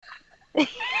Well,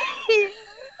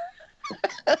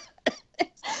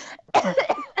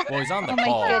 he's on the Oh my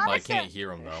call, but I goodness. can't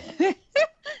hear him though.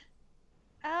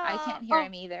 I can't hear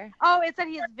him either. Oh, it said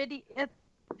he has video.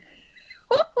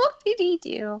 What did he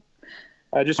do?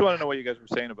 I just want to know what you guys were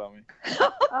saying about me.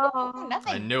 Oh,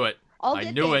 Nothing. I knew it. All I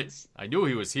good knew things. it. I knew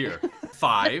he was here.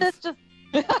 5, It's just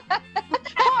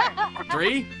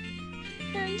 3,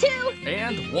 2,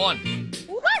 and 1. one.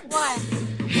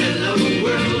 Hello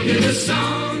world, here's a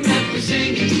song that we're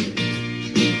singing.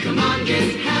 Come on,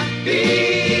 get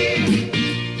happy.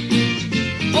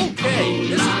 Okay,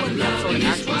 this is when the episode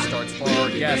actually starts for our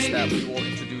guest that we will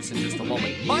introduce in just a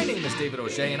moment. My name is David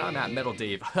O'Shea, and I'm at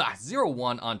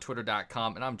MetalDave01 on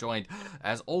Twitter.com, and I'm joined,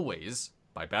 as always,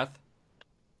 by Beth.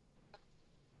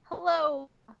 Hello.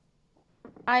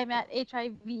 I'm at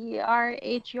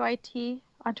HIVRHUIT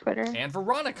on Twitter. And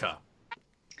Veronica.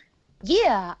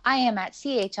 Yeah, I am at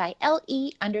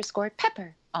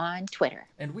CHILE_Pepper on Twitter.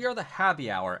 And we are the Happy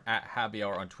Hour at Happy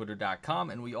Hour on Twitter.com,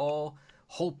 and we all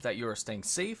hope that you are staying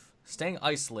safe, staying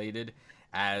isolated,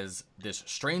 as this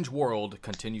strange world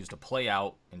continues to play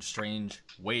out in strange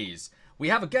ways. We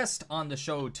have a guest on the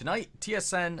show tonight.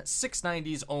 TSN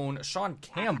 690's own Sean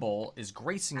Campbell is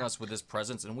gracing us with his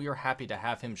presence, and we are happy to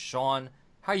have him. Sean,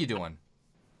 how you doing?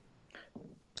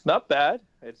 Not bad.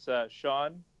 It's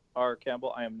Sean R.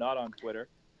 Campbell. I am not on Twitter.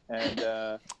 And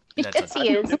That's Yes, a, he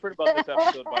I feel is. different about this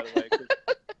episode, by the way,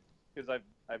 because I've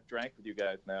drank with you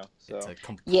guys now. So it's a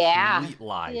complete Yeah.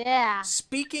 lie. Yeah.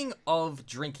 Speaking of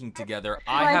drinking together, Like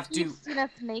I have to... you've seen us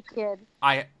naked.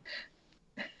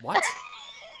 What?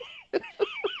 did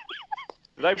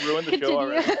I ruin the show Continue.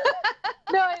 already?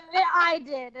 No, I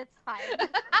did. It's fine.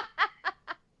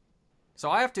 So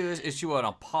I have to issue an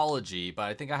apology, but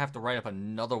I think I have to write up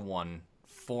another one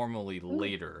formally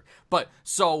later. But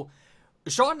so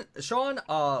Sean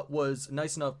was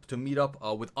nice enough to meet up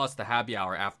with us, the Happy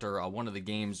Hour, after one of the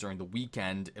games during the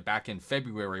weekend back in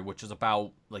February, which is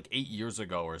about like 8 years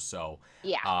ago or so.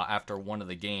 Yeah. After one of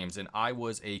the games, and I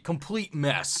was a complete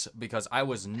mess because I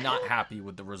was not happy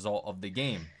with the result of the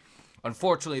game.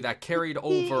 Unfortunately, that carried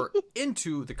over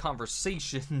into the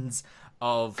conversations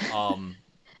of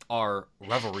our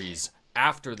reveries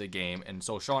after the game, and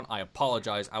so Sean, I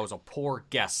apologize. I was a poor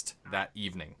guest that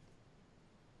evening.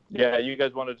 Yeah, you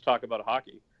guys wanted to talk about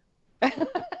hockey.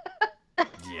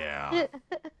 Yeah. It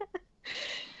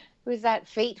was that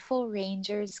fateful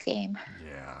Rangers game.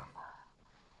 Yeah.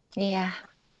 Yeah.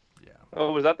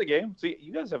 Oh, was that the game? See,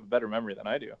 you guys have a better memory than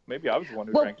I do. Maybe I was the one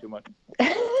who Well- drank too much.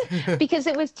 Because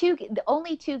it was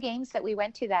only two games that we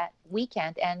went to that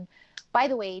weekend. And by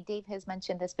the way, Dave has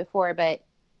mentioned this before, but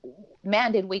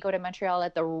man, did we go to Montreal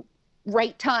at the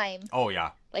right time. Oh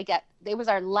yeah. It was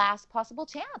our last possible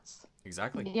chance.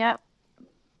 Exactly. Yep.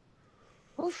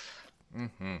 Oof.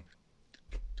 Mm-hmm.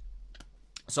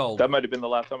 So That might have been the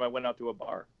last time I went out to a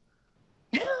bar.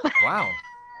 wow.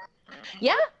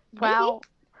 Yeah. Wow.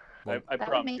 I That would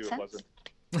promise make you sense. it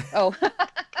wasn't. Oh.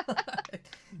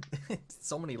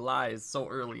 So many lies so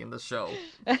early in the show.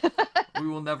 We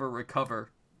will never recover.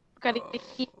 Got to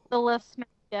keep the listener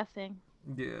guessing.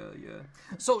 Yeah.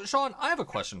 So Sean, I have a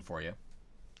question for you.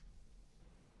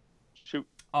 Shoot.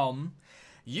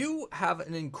 You have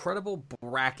an incredible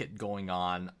bracket going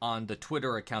on the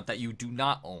Twitter account that you do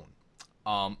not own.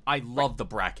 I love the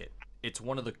bracket. It's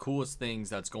one of the coolest things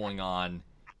that's going on,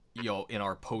 in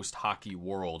our post-hockey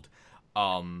world.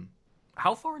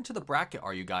 How far into the bracket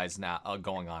are you guys now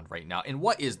going on right now? And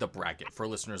what is the bracket for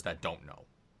listeners that don't know?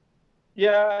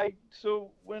 Yeah,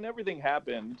 so when everything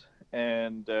happened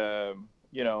and,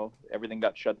 everything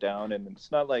got shut down, and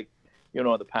it's not like, in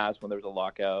the past when there was a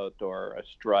lockout or a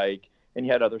strike and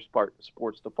you had other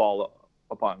sports to fall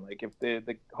upon. Like if the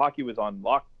hockey was on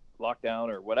lockdown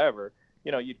or whatever,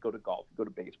 you'd go to golf, go to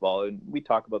baseball, and we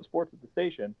talk about sports at the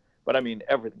station. But I mean,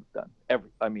 everything's done.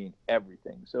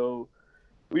 Everything. So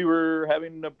we were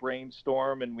having a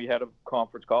brainstorm, and we had a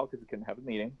conference call because we couldn't have a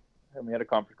meeting. And we had a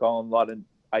conference call, and a lot of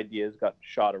ideas got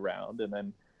shot around. And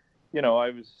then, I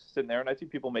was sitting there, and I see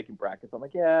people making brackets. I'm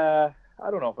like, yeah,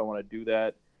 I don't know if I want to do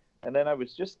that. And then I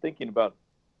was just thinking about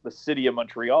the city of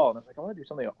Montreal, and I was like, I want to do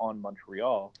something on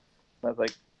Montreal. And I was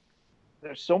like,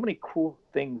 there's so many cool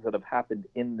things that have happened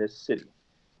in this city.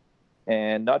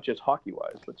 And not just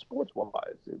hockey-wise, but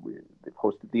sports-wise. They've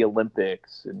hosted the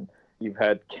Olympics, and you've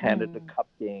had Canada Cup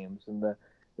games, and the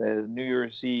New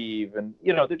Year's Eve, and,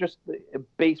 they're just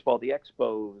baseball, the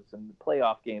Expos, and the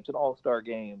playoff games, and all-star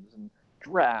games, and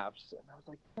drafts. And I was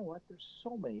like, you know what? There's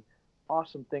so many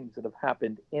awesome things that have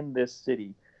happened in this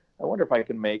city. I wonder if I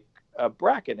can make a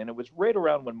bracket. And it was right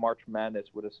around when March Madness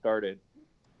would have started.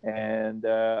 And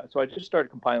so I just started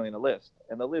compiling a list,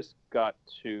 and the list got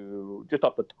to, just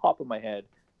off the top of my head,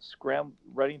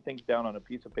 writing things down on a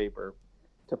piece of paper,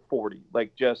 to 40,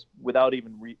 like just without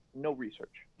even no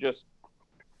research, just.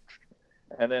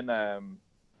 And then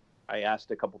I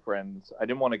asked a couple friends. I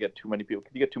didn't want to get too many people.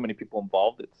 If you get too many people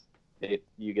involved,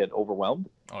 you get overwhelmed.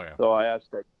 Oh yeah. So I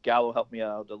asked that Gallo help me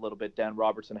out a little bit. Dan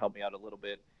Robertson helped me out a little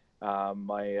bit.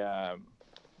 My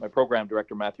program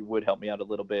director Matthew Wood helped me out a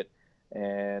little bit.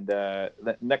 And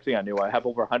the next thing I knew, I have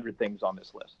over 100 things on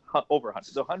this list. Over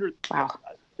 100. So 100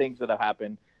 things that have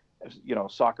happened.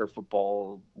 Soccer,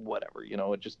 football, whatever.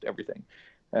 Just everything.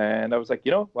 And I was like,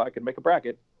 well, I can make a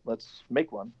bracket. Let's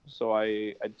make one. So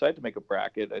I decided to make a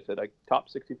bracket. I said, top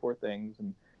 64 things,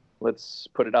 and let's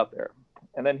put it out there.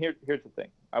 And then here's the thing.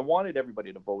 I wanted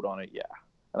everybody to vote on it, yeah.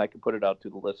 And I could put it out to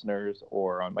the listeners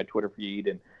or on my Twitter feed,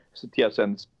 and it's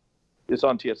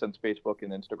on TSN's Facebook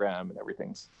and Instagram and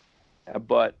everything.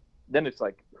 But then it's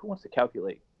like, who wants to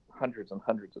calculate hundreds and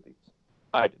hundreds of these?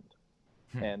 I didn't.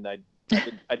 And I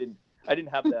didn't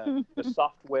have the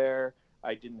software.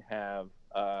 I didn't have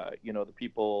the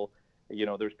people.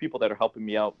 There's people that are helping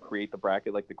me out create the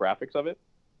bracket, like the graphics of it.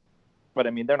 But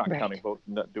I mean, they're not counting votes,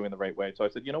 not doing the right way. So I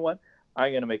said, you know what?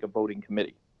 I'm going to make a voting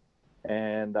committee.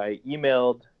 And I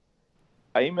emailed,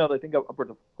 I think, upwards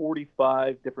of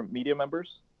 45 different media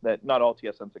members, that not all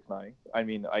TSN 690. I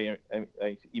mean, I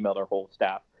emailed our whole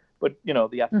staff, but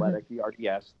the Athletic, the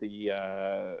RDS,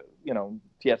 the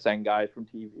TSN guys from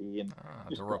TV, and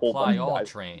the reply all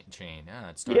chain.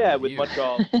 Yeah, with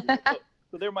Montreal.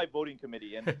 So they're my voting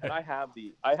committee, and I have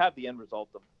the end result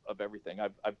of everything.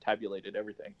 I've tabulated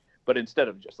everything, but instead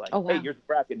of just like, hey, here's the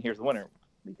bracket and here's the winner,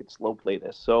 we could slow play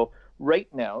this. So right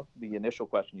now, the initial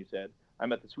question you said,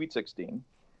 I'm at the Sweet 16,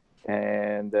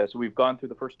 and so we've gone through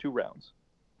the first 2 rounds,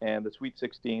 and the Sweet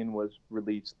 16 was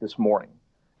released this morning,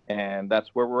 and that's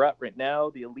where we're at right now.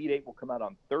 The Elite 8 will come out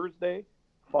on Thursday,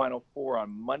 Final 4 on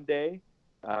Monday,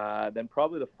 then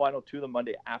probably the Final 2 the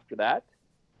Monday after that.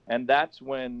 And that's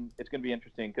when it's going to be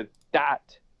interesting, because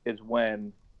that is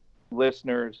when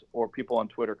listeners or people on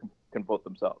Twitter can vote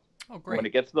themselves. Oh, great. When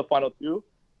it gets to the Final 2,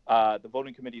 the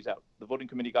voting committee's out. The voting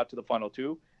committee got to the Final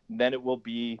 2, and then it will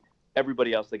be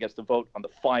everybody else that gets to vote on the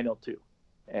Final 2.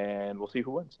 And we'll see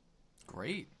who wins.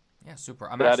 Great. Yeah, super.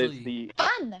 That is the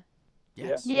fun.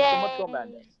 Yes. Yeah. So Montreal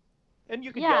Madness. And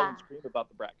you can yell and scream about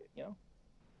the bracket,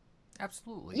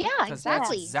 Absolutely. Yeah,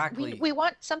 exactly. Exactly. We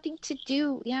want something to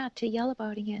do, to yell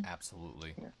about again.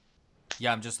 Absolutely.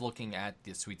 Yeah, I'm just looking at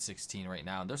the Sweet 16 right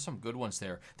now, and there's some good ones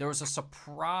there. There was a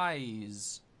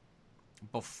surprise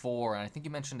before, and I think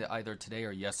you mentioned it either today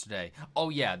or yesterday. Oh,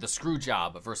 yeah, the screw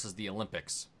job versus the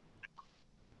Olympics.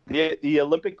 The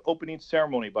Olympic opening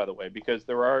ceremony, by the way, because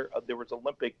there was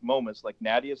Olympic moments, like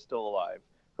Nadia's still alive,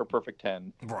 her perfect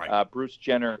 10. Right. Bruce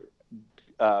Jenner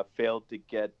failed to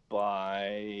get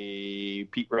by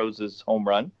Pete Rose's home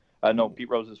run. Pete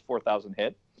Rose's 4,000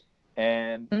 hit.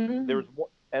 And there was one,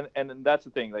 and that's the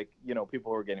thing, like,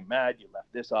 people were getting mad. You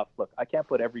left this off. Look, I can't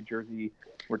put every jersey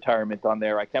retirement on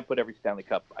there. I can't put every Stanley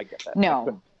Cup. I get that.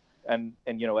 No. And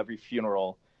every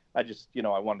funeral. I just,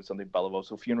 I wanted something Beliveau.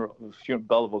 So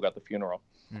Beliveau got the funeral.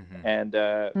 Mm-hmm. And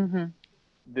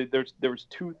there was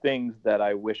 2 things that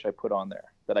I wish I put on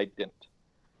there that I didn't.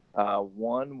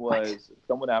 One was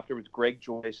someone afterwards, Greg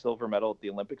Joy, silver medal at the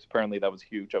Olympics. Apparently that was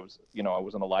huge. I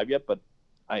wasn't alive yet, but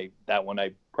that one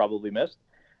I probably missed,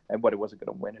 but it wasn't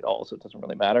going to win at all, so it doesn't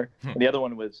really matter. And the other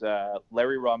one was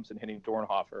Larry Robinson hitting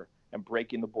Dornhofer and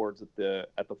breaking the boards at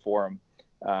the Forum.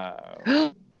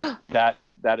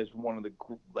 That is one of the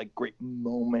great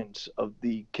moments of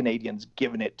the Canadians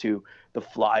giving it to the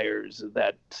Flyers of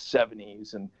that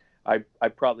 70s, and I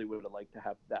probably would have liked to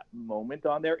have that moment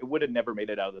on there. It would have never made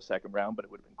it out of the second round, but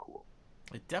it would have been cool.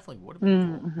 It definitely would have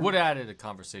been cool. Would have added a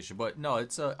conversation, but no,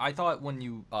 it's I thought when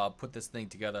you put this thing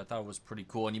together, I thought it was pretty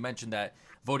cool. And you mentioned that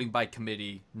voting by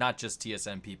committee, not just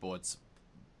TSN people, it's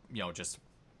just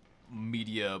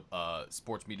media,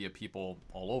 sports media people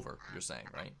all over. You're saying,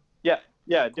 right? Yeah,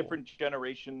 cool. Different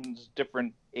generations,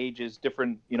 different ages,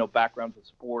 different backgrounds of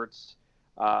sports.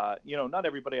 Not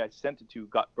everybody I sent it to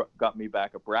got me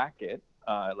back a bracket.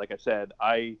 Like I said,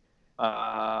 I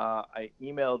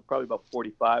emailed probably about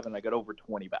 45, and I got over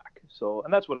 20 back. So,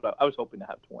 and that's what I was hoping to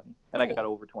have 20, and cool. I got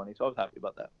over 20, so I was happy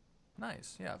about that.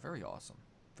 Nice, yeah, very awesome,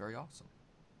 very awesome.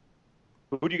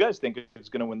 Who do you guys think is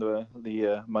going to win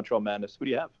the Montreal Madness? Who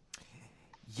do you have?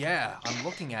 Yeah, I'm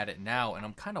looking at it now, and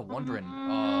I'm kind of wondering.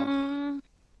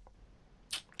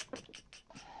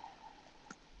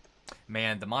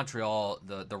 Man, the Montreal,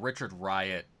 the Richard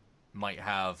Riot might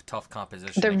have tough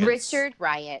composition. The Richard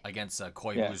Riot against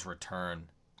Koivu's return.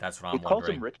 That's what I'm Who calls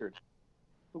wondering. him Richard?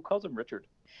 Who calls him Richard?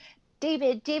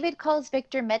 David calls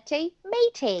Victor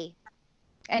Mete,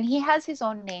 and he has his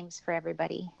own names for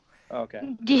everybody.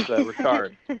 Okay. It's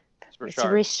Richard. It's It's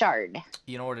Richard. Richard.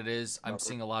 You know what it is? I'm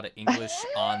seeing a lot of English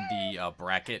on the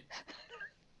bracket,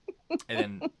 and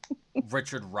then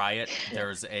Richard Riot.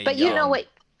 There's a. But you know what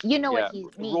he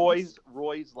means.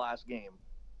 Roy's last game.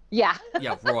 Yeah.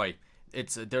 Yeah, Roy.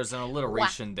 There's an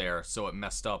alliteration there, so it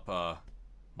messed up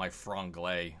my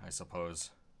franglais, I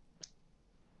suppose.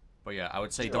 But yeah, I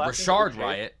would say Your the last name Richard O'Shea?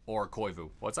 Riot or Koivu.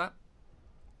 What's that?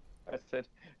 I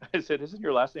said, isn't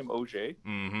your last name Auger?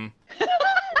 Mm-hmm.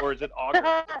 Or is it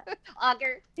Auger?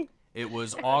 Auger. It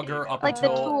was Auger up Like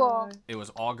the until tool. it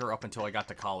was Auger up until I got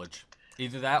to college.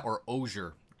 Either that or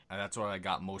Auger. And that's what I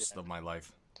got most of my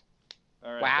life.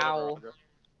 All right, Wow.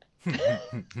 whatever,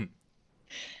 Auger.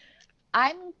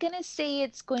 I'm gonna say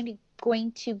it's going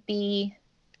to be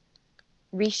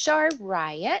Richard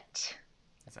Riot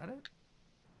Is that it?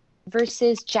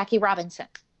 versus Jackie Robinson.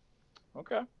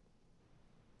 Okay.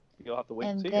 You'll have to wait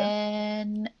and And see.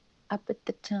 then up at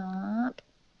the top,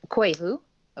 Koivu,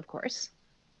 of course.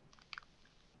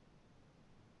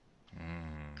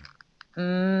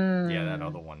 Yeah, that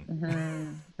other one.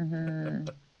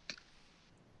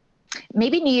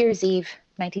 Maybe New Year's Eve,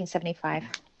 1975.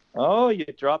 Oh, you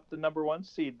dropped the number 1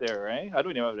 seed there, eh? I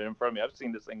don't even have it in front of me. I've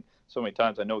seen this thing so many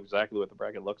times. I know exactly what the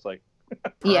bracket looks like.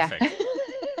 Perfect. Yeah.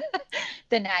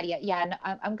 The Nadia. Yeah, no,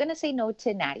 I'm gonna say no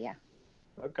to Nadia.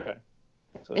 Okay.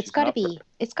 So It's she's gotta not be.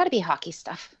 It's gotta be hockey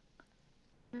stuff.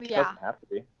 It Yeah. doesn't have to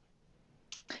be.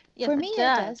 Yes, For me, it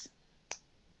does.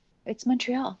 It's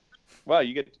Montreal. Well,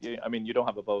 you don't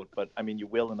have a vote, but I mean, you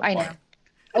will in the I know. final.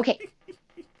 Okay.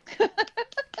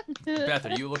 Beth,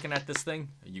 are you looking at this thing?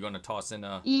 Are you going to toss in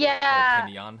a Yeah.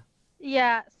 opinion?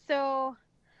 Yeah. So,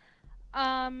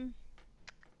 I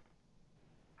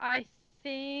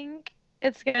think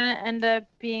it's gonna end up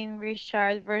being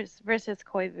Richard versus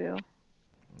Koivu.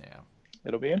 Yeah.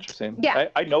 It'll be interesting. Yeah.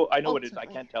 I know what it is. I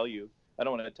Ultimately. can't tell you. I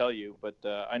don't want to tell you, but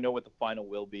I know what the final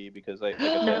will be because like I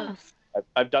said, No.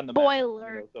 I've done the math,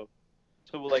 Spoiler. so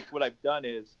like what I've done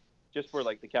is just for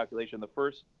like the calculation, the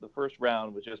first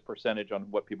round was just percentage on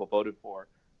what people voted for,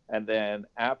 and then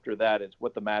after that it's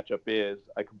what the matchup is.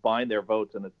 I combine their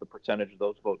votes and it's the percentage of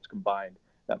those votes combined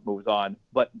that moves on.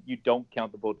 But you don't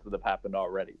count the votes that have happened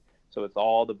already, so it's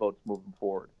all the votes moving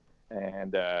forward.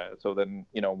 And so then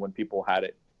when people had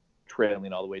it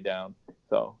trailing all the way down,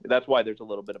 so that's why there's a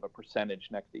little bit of a percentage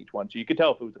next to each one, so you could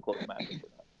tell if it was a close matchup or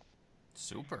not.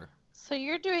 Super. So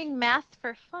you're doing math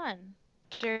for fun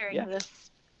during Yeah. this.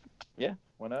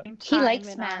 Why not? He time likes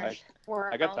in math.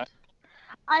 our I got time. world.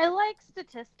 I like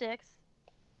statistics.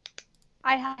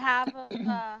 I have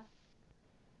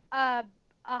a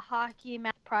hockey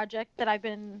math project that I've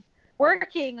been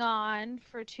working on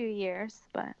for 2 years,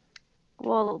 but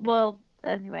well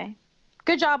anyway.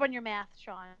 Good job on your math,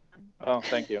 Sean. Oh,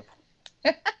 thank you.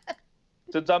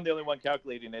 Since I'm the only one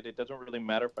calculating it, it doesn't really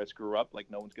matter if I screw up. Like,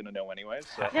 no one's going to know anyways.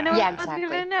 So. You know, Yeah, I exactly.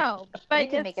 don't even know, but You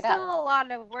can it's make it still up. a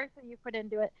lot of work that you put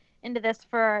into this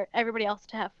for everybody else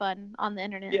to have fun on the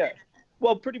internet. Yeah.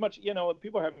 Well, pretty much,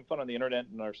 people are having fun on the internet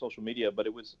and our social media, but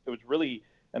it was really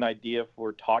an idea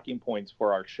for talking points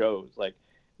for our shows. Like,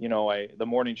 the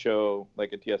morning show,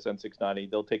 like at TSN 690,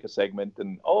 they'll take a segment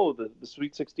and, the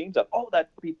Sweet 16's up. Oh, that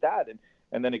beat that.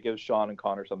 And then it gives Sean and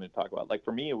Connor something to talk about. Like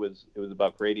for me, it was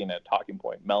about creating a talking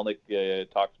point. Melnick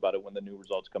talks about it when the new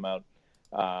results come out.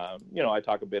 I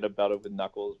talk a bit about it with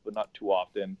Knuckles, but not too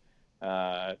often.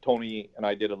 Tony and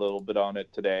I did a little bit on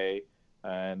it today.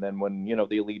 And then when,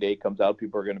 the Elite Eight comes out,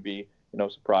 people are going to be,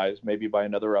 surprised maybe by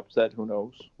another upset. Who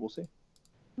knows? We'll see.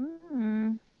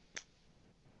 Mm.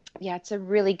 Yeah, it's a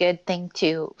really good thing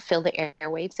to fill the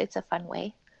airwaves. It's a fun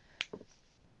way.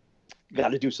 Got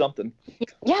to do something.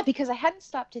 Yeah, because I hadn't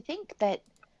stopped to think that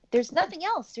there's nothing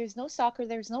else. There's no soccer,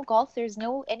 there's no golf, there's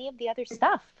no any of the other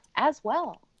stuff as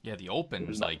well. Yeah, the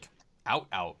Open's like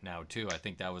out now too. I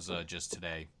think that was just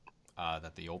today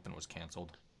that the Open was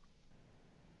canceled.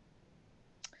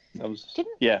 That was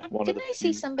Didn't one of Didn't the I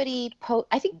see somebody post?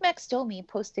 I think Max Domi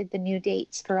posted the new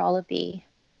dates for all of the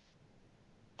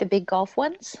big golf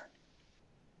ones.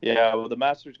 Yeah, well, the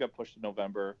Masters got pushed to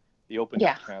November. The Open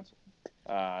Yeah. got canceled.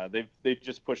 They've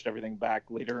just pushed everything back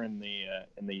later in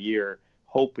the year,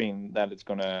 hoping that it's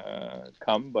going to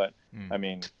come. But I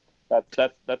mean,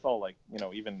 that's all like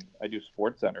even I do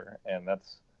Sports Center, and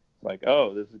that's like,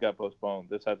 oh, this has got postponed.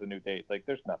 This has a new date. Like,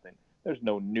 there's nothing. There's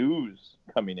no news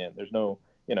coming in. There's no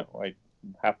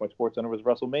half my Sports Center was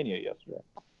WrestleMania yesterday.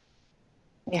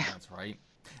 Yeah. That's right.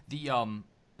 The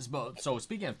so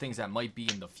speaking of things that might be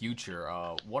in the future,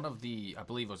 one of the, I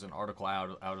believe it was an article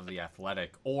out of the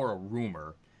Athletic or a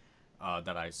rumor,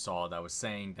 that I saw that was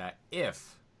saying that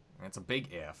if, and it's a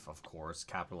big if, of course,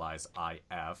 capitalize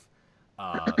IF,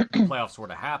 the playoffs were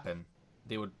to happen,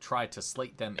 they would try to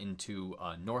slate them into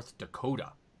North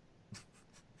Dakota.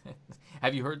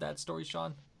 Have you heard that story,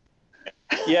 Sean?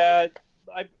 Yeah,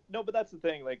 I no, but that's the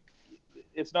thing. Like,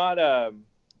 it's not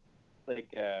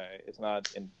it's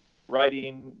not in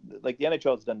writing. Like, the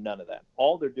NHL has done none of that.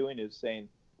 All they're doing is saying,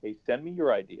 "Hey, send me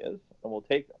your ideas, and we'll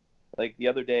take them." Like the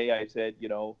other day, I said,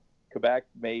 Quebec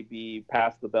may be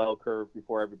past the bell curve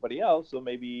before everybody else, so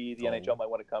maybe the NHL might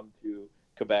want to come to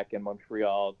Quebec and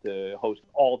Montreal to host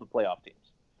all the playoff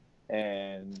teams.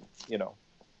 And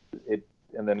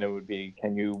and then it would be,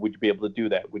 would you be able to do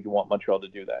that? Would you want Montreal to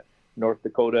do that? North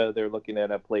Dakota, they're looking at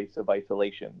a place of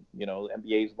isolation.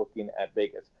 NBA's looking at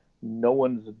Vegas. No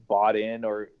one's bought in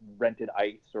or rented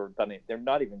ice or done it. They're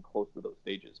not even close to those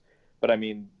stages. But I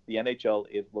mean, the NHL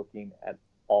is looking at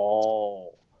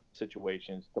all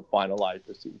situations to finalize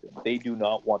the season. They do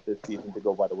not want this season to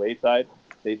go by the wayside.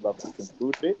 They'd love to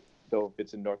conclude it. So if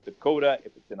it's in North Dakota,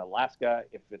 if it's in Alaska,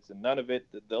 if it's in none of it,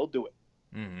 they'll do it.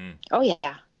 Mm-hmm. Oh,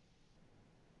 yeah.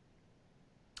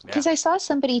 Because I saw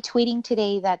somebody tweeting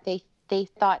today that they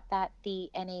thought that the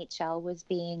NHL was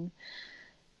being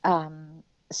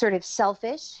sort of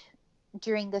selfish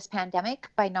during this pandemic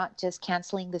by not just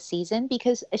canceling the season,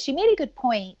 because she made a good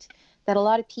point that a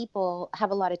lot of people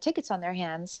have a lot of tickets on their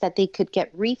hands that they could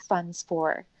get refunds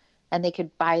for, and they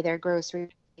could buy their groceries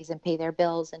and pay their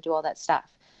bills and do all that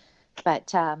stuff.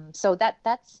 But so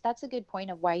that's a good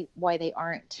point of why they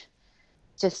aren't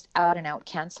just out and out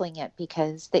canceling it,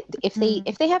 because if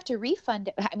they have to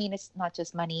refund, I mean, it's not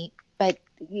just money, but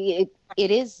it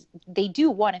is, they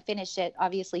do want to finish it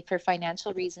obviously for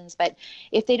financial reasons, but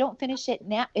if they don't finish it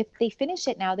now, if they finish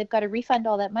it now, they've got to refund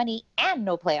all that money and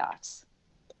no playoffs.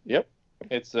 Yep.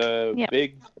 It's a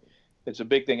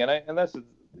big thing. And that's,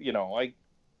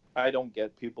 I don't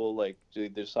get people like to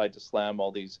decide to slam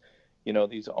all these,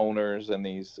 these owners and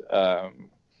these,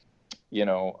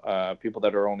 people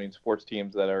that are owning sports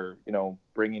teams that are,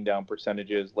 bringing down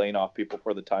percentages, laying off people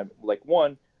for the time. Like,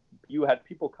 one, you had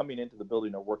people coming into the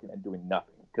building or working and doing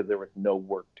nothing because there was no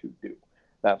work to do.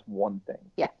 That's one thing.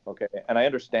 Yeah. Okay. And I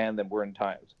understand that we're in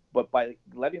times, but by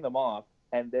letting them off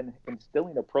and then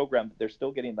instilling a program that they're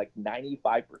still getting like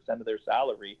 95% of their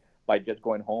salary by just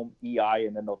going home, EI,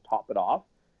 and then they'll top it off,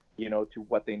 to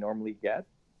what they normally get.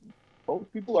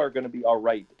 Most people are going to be all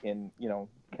right in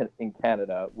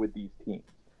Canada with these teams.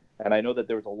 And I know that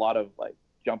there was a lot of like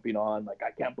jumping on, like,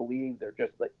 I can't believe they're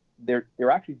just like,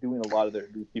 they're actually doing a lot of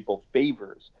these people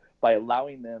favors by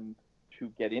allowing them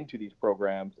to get into these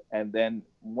programs. And then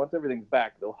once everything's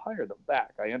back, they'll hire them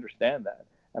back. I understand that.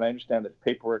 And I understand there's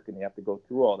paperwork and you have to go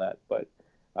through all that. But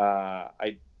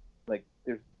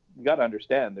you got to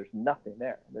understand there's nothing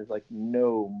there. There's like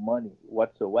no money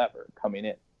whatsoever coming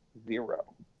in. Zero.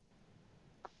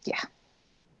 Yeah.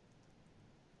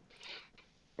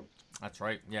 That's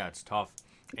right. Yeah, it's tough.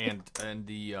 And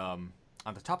the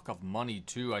on the topic of money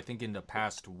too, I think in the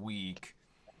past week,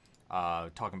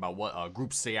 talking about what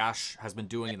Groupe CH has been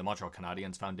doing in the Montreal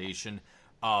Canadiens Foundation,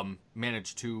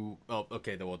 managed to the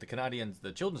Canadiens,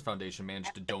 the Children's Foundation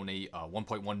managed to donate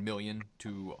 1.1 million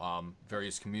to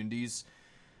various communities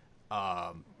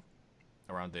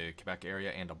around the Quebec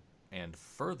area and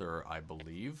further, I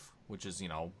believe, which is,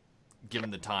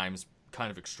 given the times, kind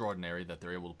of extraordinary that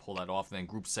they're able to pull that off. And then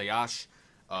Groupe CH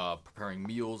preparing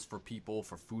meals for people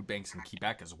for food banks in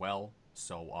Quebec as well.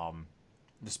 So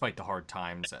despite the hard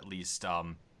times, at least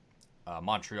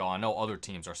Montreal, I know other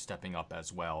teams are stepping up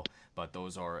as well, but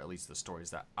those are at least the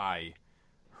stories that I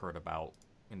heard about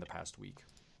in the past week.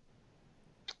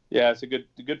 Yeah, it's a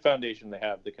good foundation they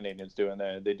have, the Canadians do,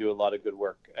 and they do a lot of good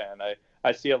work, and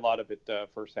I see a lot of it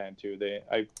firsthand too.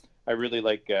 I really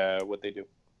like what they do.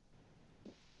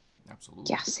 Absolutely.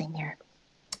 Yeah, same here.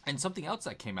 And something else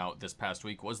that came out this past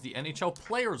week was the NHL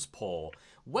Players Poll.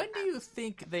 When do you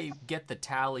think they get the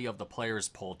tally of the Players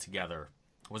Poll together?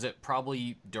 Was it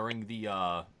probably during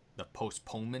the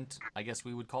postponement, I guess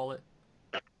we would call it?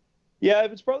 Yeah,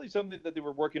 it was probably something that they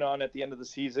were working on at the end of the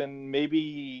season,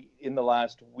 maybe in the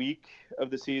last week of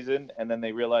the season, and then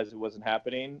they realized it wasn't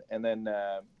happening. And then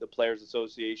the Players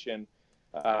Association,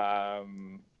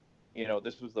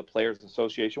 this was the Players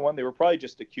Association one. They were probably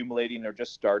just accumulating or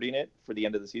just starting it for the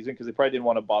end of the season because they probably didn't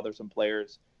want to bother some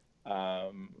players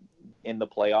in the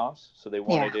playoffs. So they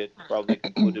wanted it probably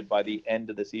concluded by the end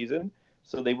of the season.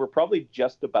 So they were probably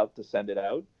just about to send it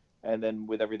out. And then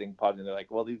with everything pausing, they're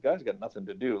like, well, these guys got nothing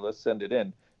to do. Let's send it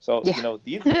in. So,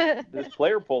 this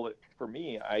player poll, for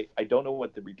me, I don't know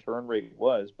what the return rate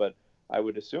was, but I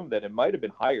would assume that it might have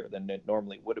been higher than it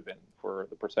normally would have been for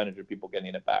the percentage of people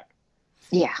getting it back.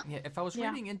 Yeah. Yeah, if I was Yeah.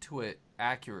 reading into it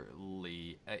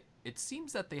accurately, it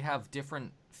seems that they have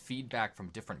different feedback from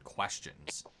different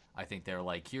questions. I think they're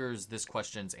like, here's this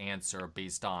question's answer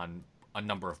based on a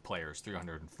number of players,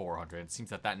 300 and 400. It seems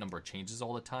that that number changes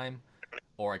all the time,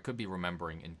 or I could be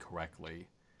remembering incorrectly.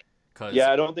 Cause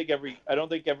Yeah, I don't think every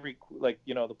like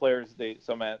the players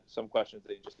some questions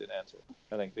they just didn't answer.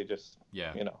 I think they just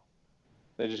yeah,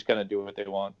 they just kind of do what they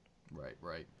want.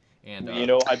 right, and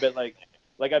I bet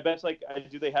I bet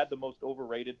do they had the most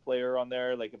overrated player on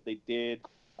there? Like if they did,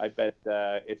 I bet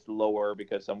it's lower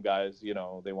because some guys they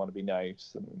want to be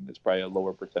nice, and it's probably a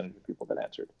lower percentage of people that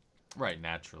answered. right,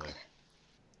 naturally.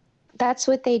 That's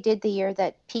what they did the year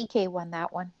that PK won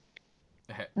that one.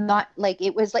 Not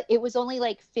it was only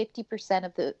like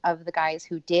 50% of the guys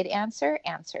who did answered.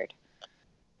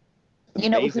 You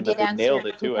know who Amazing, but did they answer, nailed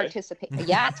it who too, eh? participated.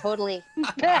 Yeah, totally.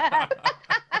 I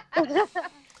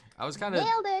was kind of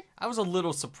Nailed it. I was a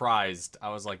little surprised. I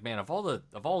was like, man, of all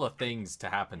the things to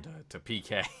happen to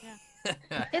PK, It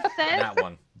says that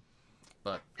one.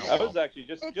 But oh I well. was actually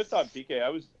just on PK. I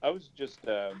was just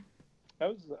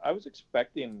I was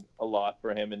expecting a lot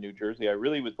for him in New Jersey. I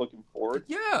really was looking forward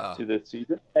Yeah. to this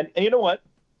season. And you know what?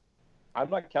 I'm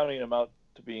not counting him out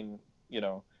to being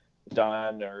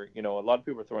done or a lot of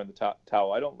people are throwing the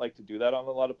towel. I don't like to do that on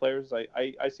a lot of players.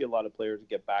 I see a lot of players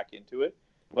get back into it,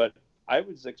 but I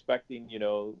was expecting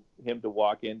him to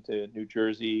walk into New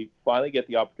Jersey, finally get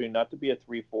the opportunity not to be a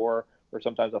 3-4 or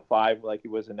sometimes a 5 like he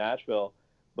was in Nashville,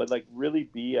 but like really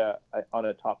be on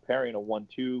a top pairing, a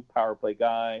 1-2 power play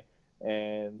guy.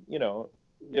 And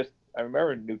just I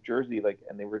remember in New Jersey,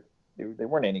 and they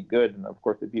weren't any good, and of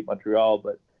course they beat Montreal.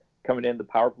 But coming in, the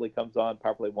power play comes on,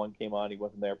 power play 1 came on, he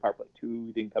wasn't there. Power play 2,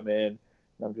 he didn't come in, and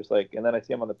I'm just like, and then I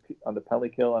see him on the penalty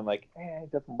kill, I'm like,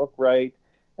 it doesn't look right.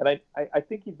 And I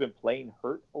think he's been playing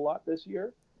hurt a lot this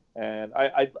year, and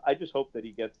I just hope that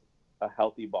he gets a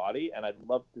healthy body, and I'd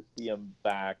love to see him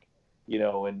back,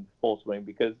 in full swing,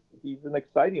 because he's an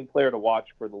exciting player to watch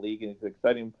for the league, and he's an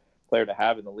exciting player to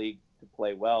have in the league to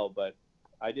play well. But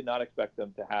I did not expect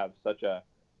them to have such a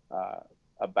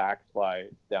backslide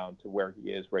down to where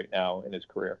he is right now in his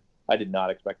career. I did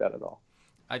not expect that at all.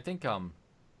 I think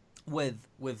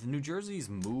with New Jersey's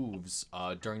moves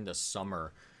during the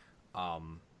summer, I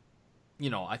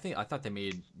thought they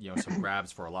made some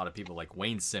grabs for a lot of people, like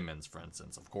Wayne Simmons, for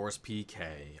instance. Of course,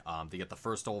 PK. They get the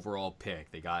first overall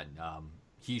pick. They got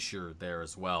Heischer there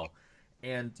as well,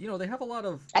 and they have a lot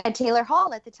of And Taylor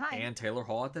Hall at the time. and Taylor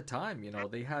Hall at the time.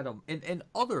 They had and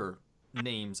other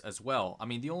names as well. I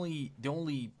mean, the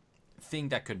only thing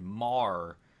that could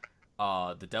mar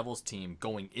the Devils team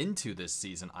going into this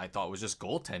season, I thought, was just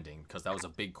goaltending, because that was a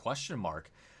big question mark.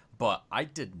 But I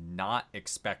did not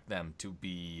expect them to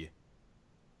be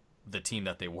the team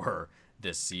that they were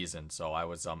this season. So I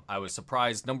was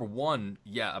surprised, number one,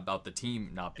 about the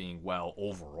team not being well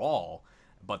overall,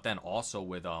 but then also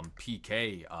with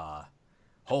PK,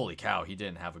 holy cow, he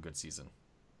didn't have a good season.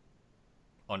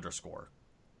 Underscore.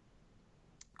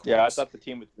 Yeah, I thought the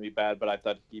team was going to be bad, but I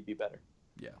thought he'd be better.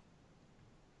 Yeah.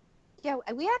 Yeah,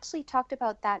 we actually talked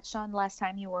about that, Sean, last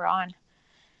time you were on.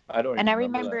 I don't. And I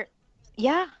remember remember,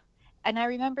 yeah, and I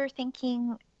remember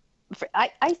thinking,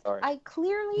 I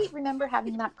clearly remember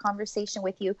having that conversation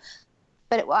with you,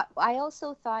 but I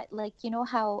also thought,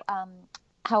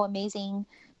 how amazing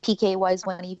PK was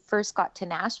when he first got to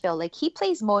Nashville. Like, he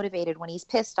plays motivated when he's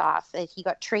pissed off that he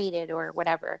got traded or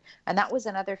whatever, and that was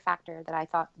another factor that I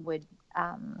thought would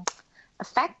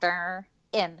factor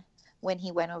in when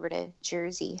he went over to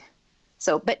Jersey.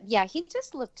 So, but yeah, he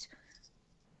just looked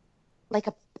like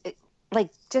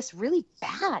just really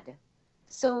bad.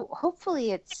 So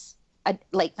hopefully it's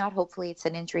not hopefully it's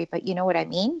an injury, but you know what I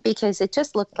mean? Because it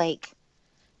just looked like.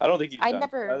 I don't think he's done.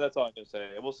 never. That's all I'm gonna say.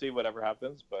 We'll see whatever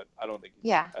happens, but I don't think.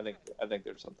 Yeah. I think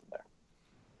there's something there.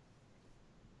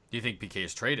 Do you think PK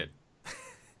is traded?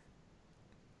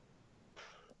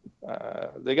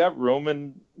 They got room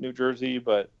in New Jersey,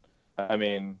 but I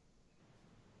mean,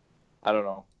 I don't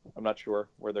know. I'm not sure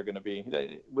where they're going to be.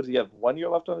 Does he have 1 year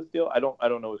left on his deal? I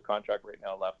don't know his contract right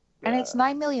now left. And it's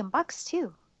 $9 million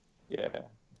too. Yeah.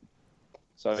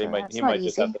 So he So might that's he not might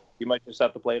just have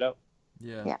easy. to play it out.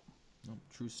 Yeah. Yeah. No,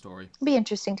 true story. It'll be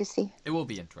interesting to see. It will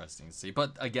be interesting to see.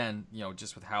 But again,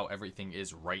 just with how everything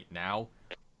is right now,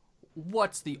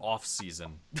 what's the off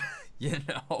season?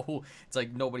 It's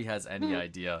like nobody has any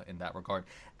idea in that regard.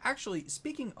 Actually,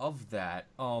 speaking of that,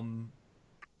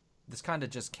 this kind of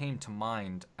just came to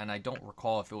mind, and I don't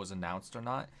recall if it was announced or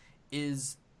not.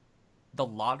 Is the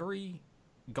lottery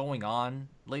going on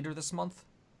later this month?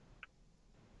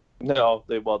 No,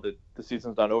 the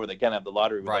season's not over. They can't have the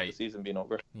lottery without the Right. season being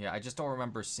over. Yeah, I just don't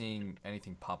remember seeing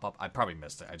anything pop up. I probably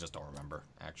missed it. I just don't remember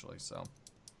actually. So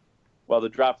Well, the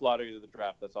draft lottery to the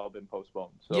draft, that's all been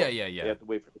postponed. So yeah. they have to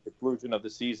wait for the conclusion of the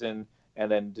season and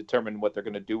then determine what they're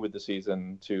going to do with the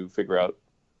season to figure out,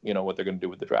 what they're going to do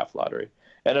with the draft lottery.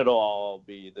 And it'll all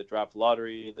be the draft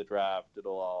lottery, the draft.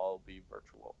 It'll all be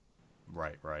virtual.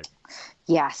 Right.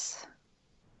 Yes.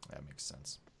 That makes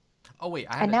sense. Oh wait,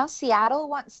 I had And now Seattle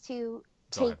wants to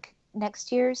Go ahead. take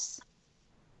next year's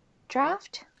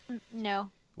draft.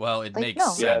 No. Well, it Like, makes no.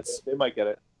 Yeah, sense. they might get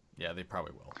it. Yeah, they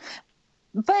probably will.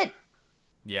 But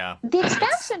Yeah. the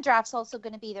expansion draft's also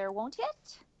going to be there, won't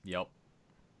it? Yep.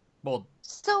 Well,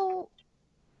 So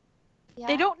yeah.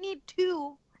 They don't need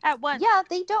two at once. Yeah,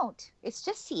 they don't. It's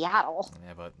just Seattle.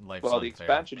 yeah, but life's Well, the unfair.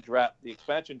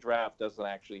 expansion draft doesn't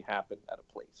actually happen at a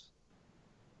place.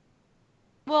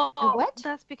 Well, What?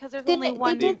 that's because there's Didn't only they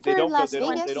one. did for Las They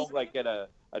Vegas? don't like get a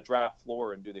draft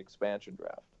floor and do the expansion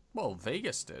draft. Well,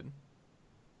 Vegas did.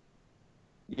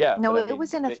 Yeah. No, but I it mean,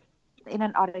 was in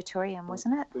an auditorium,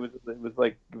 wasn't it? It was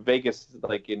like Vegas,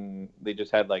 like they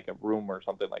just had like a room or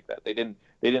something like that. They didn't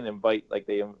invite, like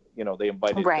they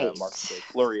invited Right. Marcus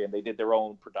Fleury and they did their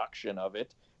own production of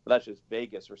it. But that's just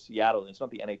Vegas or Seattle. It's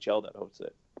not the NHL that hosts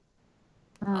it.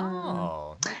 Mm.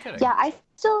 Oh, no kidding. Yeah, I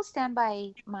still stand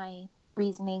by my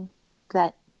reasoning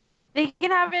that They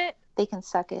can have it they can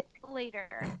suck it.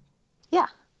 later. Yeah.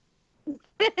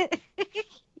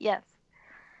 Yes.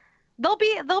 They'll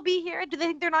be here. Do they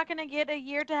think they're not going to get a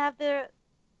year to have the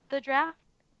draft?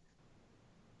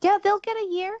 Yeah, they'll get a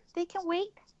year. They can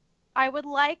wait. I would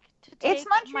like to take It's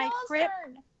my Montreal's trip.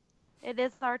 turn. It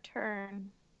is our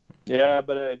turn. Yeah,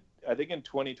 but I think in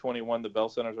 2021 the Bell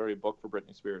Center's already booked for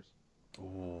Britney Spears.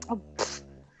 Ooh.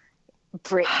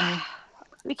 Brittany.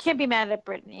 We can't be mad at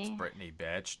Brittany. Brittany,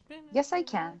 bitch. Yes, I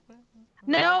can.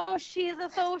 No, she's a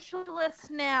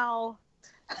socialist now.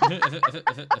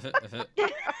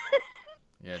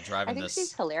 Yeah, I driving think this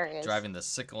she's hilarious. driving the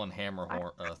sickle and hammer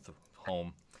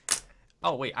home.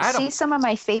 Oh wait, I had See a some of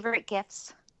my favorite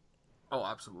gifts. oh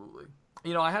absolutely.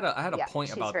 I had a Yeah, point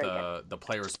she's about very the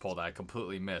players poll that I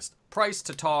completely missed. Price,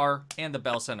 Tatar, and the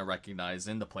Bell Center recognized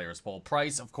in the players poll.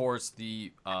 Price, of course,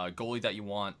 the goalie that you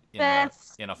want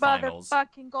Best in a finals.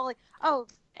 motherfucking goalie. Oh,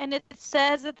 and it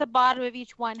says at the bottom of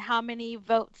each one how many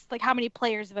votes, like how many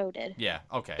players voted Yeah.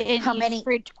 Okay. in How each, many-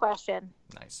 for each question.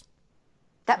 Nice.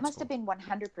 That That's must have been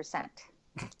 100%.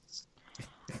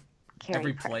 Carey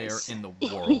Every player Price. in the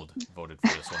world voted for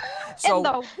this one. So in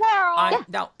the world.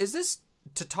 now is this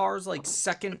Tatar's like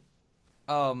second?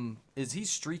 Is he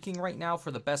streaking right now for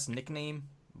the best nickname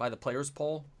by the players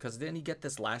poll? Because didn't he get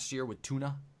this last year with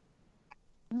Tuna?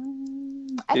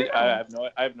 I don't know.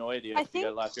 I have no idea. I if he got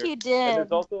think last year. he And did.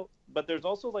 there's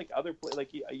also like other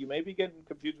you may be getting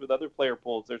confused with other player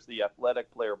polls. There's the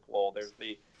athletic player poll. There's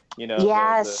the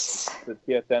Yes. the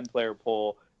TSN player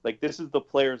poll. Like this is the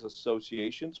Players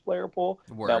Association's player poll.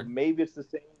 Now Word. maybe it's the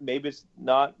same, maybe it's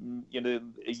not.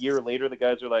 A year later the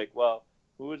guys are like, well,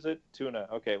 who is it? Tuna.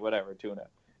 Okay, whatever, Tuna.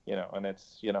 And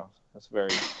it's it's very.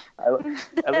 At least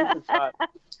it's not.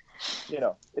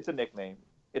 It's a nickname.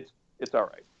 It's all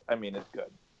right. I mean, it's good.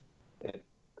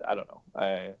 I don't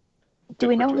know. Do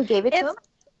we know who gave it to It's-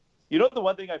 him? The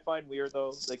one thing I find weird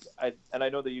though, like I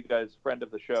know that you guys friend of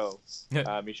the show,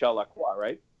 Michel Lacroix,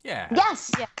 right? Yeah.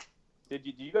 Yes. Yeah. Do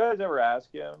you guys ever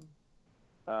ask him,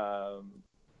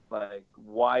 like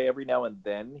why every now and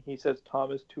then he says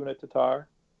Thomas Tuna Tatar?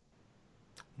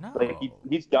 No. Like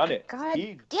he's done it. God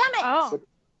He, damn it. Oh,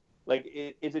 like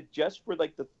is it just for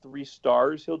like the 3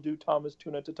 stars he'll do Thomas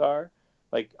Tuna Tatar?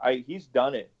 Like he's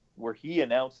done it where he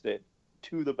announced it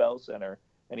to the Bell Center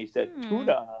and he said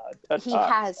Tuna Tatar. He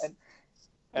has.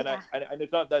 And Yeah. and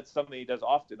it's not that's something he does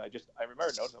often. I remember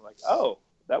noticing. I'm like, oh,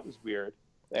 that was weird.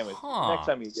 Anyways, Huh. next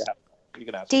time you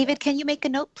can ask. David, can you make a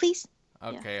note, please?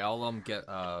 Okay, I'll get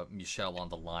Michelle on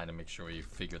the line and make sure we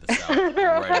figure this out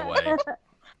right away.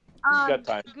 got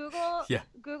time. Google. Yeah.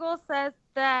 Google says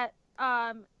that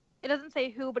it doesn't say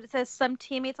who, but it says some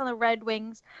teammates on the Red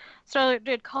Wings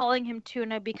started calling him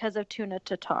Tuna because of Tuna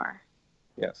Tatar.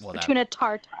 Yes. Well, Or Tuna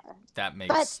Tartar. that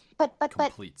makes But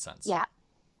complete sense. yeah.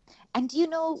 And do you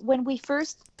know when we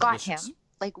first got Delicious. him,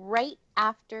 like right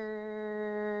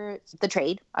after the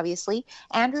trade, obviously,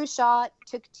 Andrew Shaw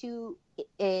took to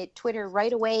Twitter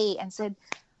right away and said,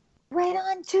 "Right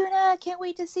on, Tuna! Can't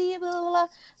wait to see you." Blah, blah, blah.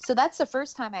 So that's the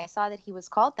first time I saw that he was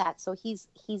called that. So he's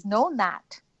known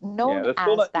that, known that's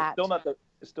as that.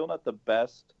 It's still not the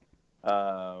best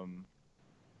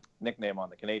nickname on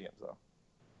the Canadians though.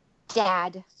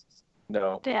 Dad,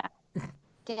 No. Yeah.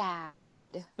 Dad.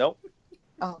 Nope.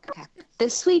 Oh, okay. The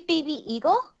sweet baby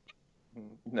eagle.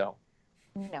 No.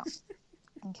 No.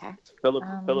 Okay. Philip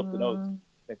Deneau's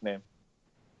nickname.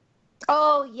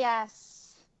 Oh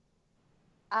yes.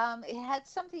 It had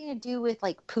something to do with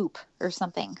like poop or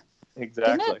something.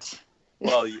 Exactly. Didn't it?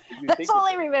 Well, you That's think all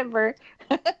I it's- remember.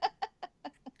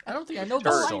 I don't think I know Oh,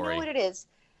 this I story. know what it is.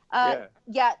 Yeah.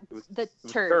 Yeah, was- the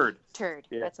was turd. turd.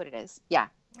 Yeah. That's what it is. Yeah,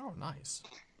 Oh, nice.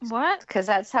 What? because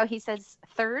that's how he says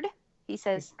third. He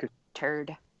says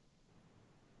turd.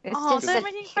 It's Oh, just they're the,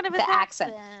 making fun of his the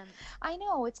accent. accent. I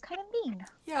know it's kind of mean.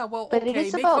 Yeah, well, But it okay,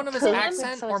 is make about fun of his poop,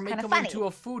 accent so or it's make kinda him funny. into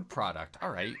a food product. All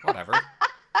right, whatever.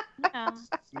 Yeah.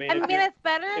 I mean, I if mean, you're- it's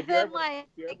better if you're than ever- like.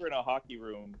 if you're ever in a hockey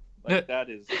room, like that's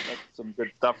some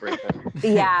good stuff right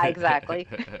there. Yeah, exactly.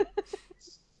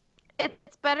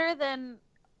 It's better than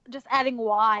just adding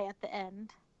Y at the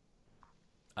end.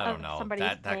 I don't Of know. somebody's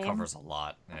That name. covers a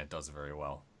lot, and it does it very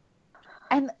well.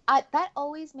 And that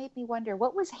always made me wonder,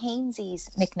 what was Hainsey's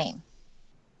nickname?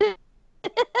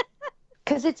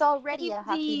 Because it's already a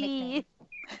hockey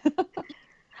nickname.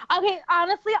 Okay,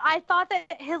 honestly, I thought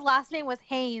that his last name was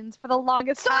Haynes for the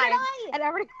longest So did time, I. and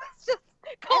everybody was just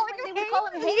calling Everybody him would call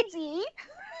him Haynes. Hainsey.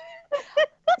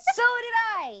 So did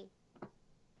I.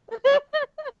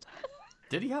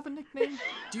 Did he have a nickname?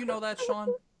 Do you know that,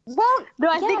 Sean? Well, No,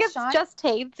 I think yeah, it's Sean. just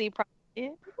Hainsey,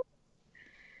 probably.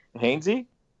 Hainsey?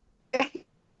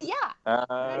 Yeah.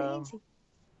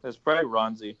 It's probably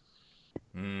Ronzi.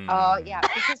 Mm. Oh, yeah,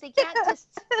 because they can't just,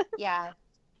 yeah,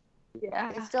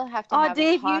 Yeah. they still have to Oh, have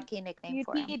Dave, a hockey nickname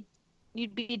for him.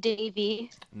 You'd be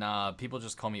Davey. Nah, people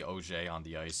just call me OJ on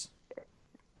the ice.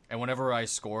 And whenever I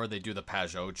score, they do the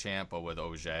Pajot chant, but with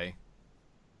OJ.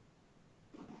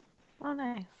 Oh,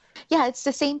 nice. Yeah, it's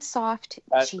the same soft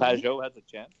G. Pajot has a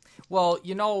chance. Well,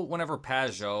 you know, whenever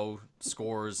Pajot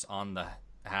scores on the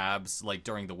Habs, like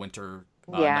during the winter,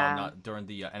 Yeah. not during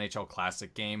the NHL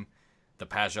Classic game, the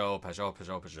Pajot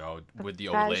with the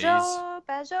Olays.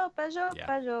 Pajot, Yeah.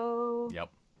 Pajot. Yep.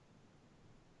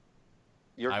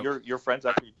 Your friends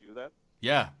actually do that?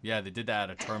 Yeah, they did that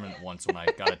at a tournament once when I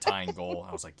got a tying goal.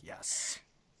 I was like, yes.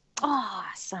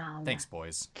 Awesome. Thanks,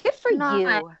 boys. Good for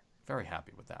Nice. you. Very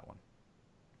happy with that one.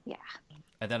 Yeah.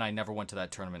 And then I never went to that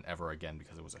tournament ever again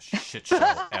because it was a shit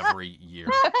show every year.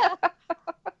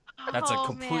 That's a Oh,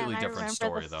 completely man, I different remember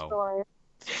story, this though. story.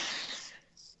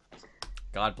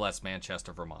 God bless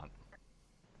Manchester, Vermont.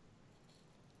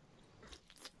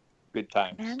 Good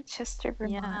times. Manchester,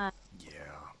 Vermont. Yeah.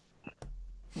 Yeah.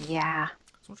 Yeah.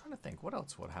 So I'm trying to think, what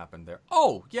else would happen there?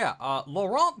 Oh, yeah,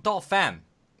 Laurent Dauphin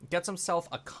gets himself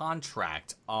a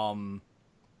contract with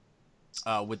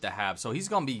the Habs. So he's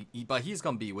gonna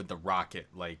be with the Rocket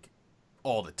like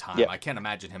all the time. Yeah. I can't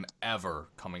imagine him ever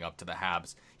coming up to the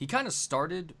Habs. He kind of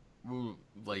started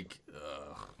like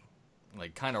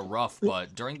kind of rough,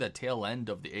 but during the tail end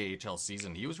of the AHL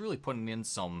season, he was really putting in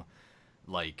some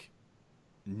like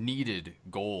needed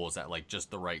goals at like just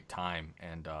the right time,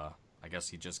 and I guess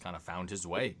he just kind of found his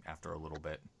way after a little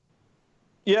bit.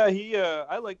 Yeah,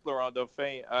 I like Laurent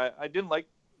Dauphin. I didn't like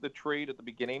the trade at the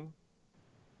beginning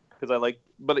because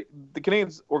but the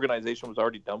Canadiens organization was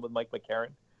already done with Mike McCarron.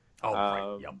 Oh,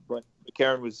 right. Yep. But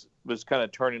McCarron was kind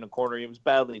of turning a corner. He was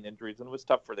battling injuries, and it was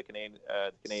tough for the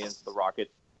Canadiens, the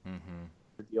Rocket, Mm-hmm.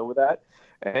 to deal with that.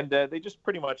 And they just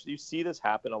pretty much, you see this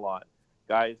happen a lot.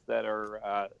 Guys that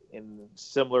are in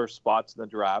similar spots in the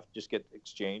draft just get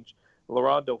exchanged.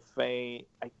 Laurent Dauphin,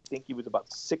 I think he was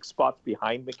about 6 spots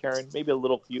behind McCarron, maybe a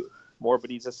little few more,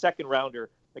 but he's a second rounder.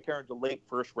 McCarron's a late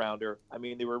first rounder. I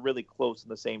mean, they were really close in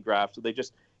the same draft. So they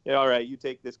just, all right, you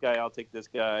take this guy, I'll take this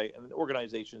guy. And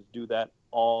organizations do that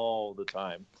all the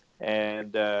time.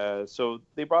 And so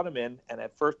they brought him in. And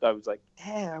at first I was like,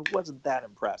 I wasn't that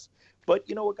impressed. But,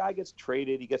 a guy gets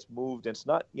traded, he gets moved. And it's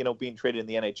not, being traded in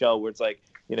the NHL where it's like,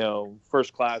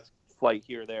 first class flight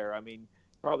here or there. I mean,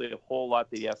 probably a whole lot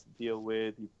that he has to deal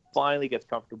with. He finally gets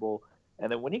comfortable.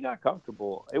 And then when he got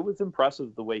comfortable, it was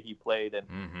impressive the way he played.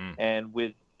 And and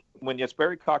when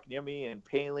Jesperi Kotkaniemi and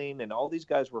Poehling and all these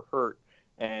guys were hurt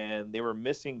and they were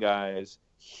missing guys,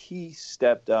 he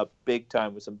stepped up big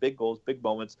time with some big goals, big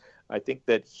moments. I think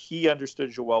that he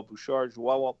understood Joël Bouchard.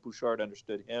 Joël Bouchard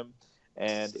understood him.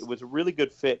 And it was a really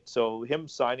good fit. So him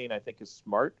signing, I think, is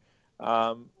smart.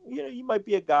 You might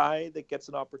be a guy that gets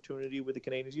an opportunity with the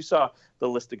Canadiens. You saw the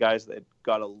list of guys that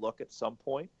got a look at some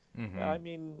point. Mm-hmm. I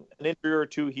mean, an injury or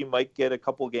two, he might get a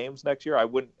couple games next year. I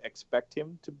wouldn't expect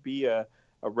him to be a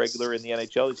regular in the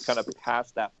NHL. He's kind of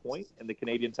past that point, and the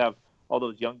Canadiens have all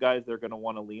those young guys they're going to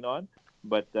want to lean on.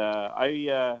 But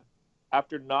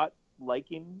after not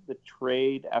liking the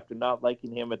trade, after not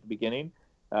liking him at the beginning,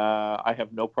 I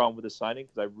have no problem with his signing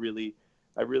because I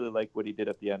really like what he did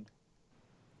at the end.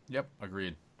 Yep,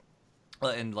 agreed.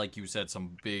 And like you said,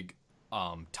 some big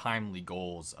timely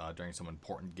goals during some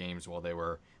important games while they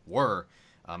were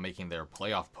making their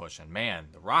playoff push. And man,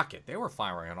 the Rocket, they were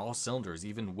firing on all cylinders,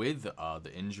 even with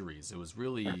the injuries. It was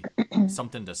really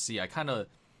something to see. It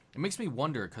makes me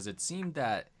wonder, because it seemed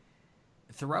that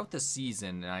throughout the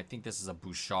season, and I think this is a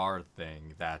Bouchard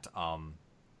thing, that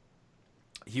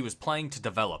he was playing to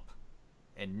develop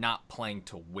and not playing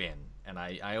to win. And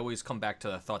I always come back to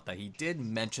the thought that he did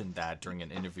mention that during an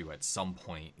interview at some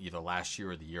point, either last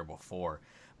year or the year before.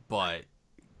 But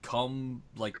come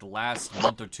like the last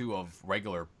month or two of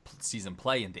regular season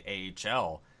play in the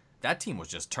AHL, that team was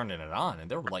just turning it on, and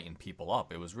they were lighting people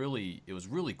up. It was really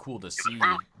cool to see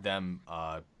them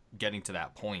getting to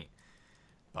that point.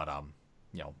 But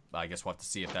I guess we'll have to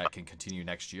see if that can continue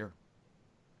next year.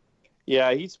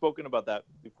 Yeah, he's spoken about that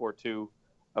before too,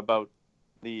 about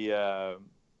the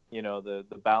the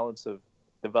balance of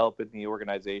developing the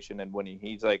organization and winning.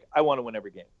 He's like, I want to win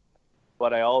every game,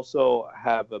 but I also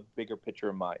have a bigger picture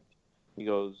in mind. He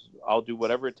goes, I'll do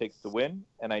whatever it takes to win,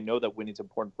 and I know that winning's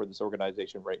important for this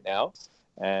organization right now.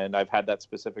 And I've had that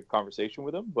specific conversation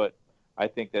with him, but I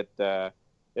think that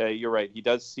you're right. He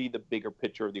does see the bigger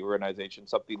picture of the organization,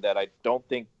 something that I don't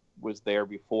think was there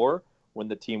before when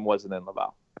the team wasn't in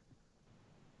Laval.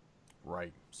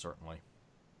 Right, certainly.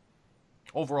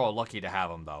 Overall, lucky to have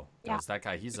him, though. Because that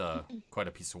guy, he's quite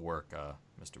a piece of work,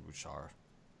 Mr. Bouchard.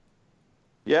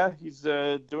 Yeah, he's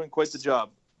doing quite the job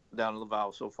down in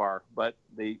Laval so far. But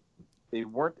they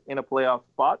weren't in a playoff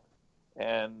spot,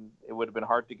 and it would have been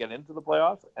hard to get into the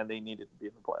playoffs, and they needed to be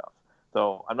in the playoffs.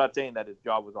 So I'm not saying that his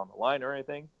job was on the line or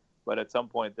anything, but at some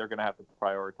point they're going to have to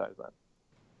prioritize that.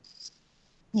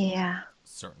 Yeah.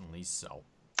 Certainly so.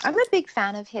 I'm a big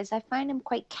fan of his. I find him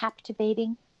quite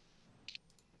captivating.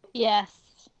 Yes,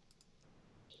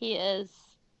 he is.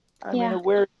 I mean,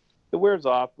 it wears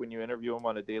off when you interview him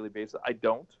on a daily basis. I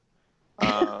don't.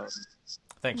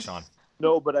 Thanks, Sean.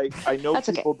 No, but I know That's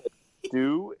people that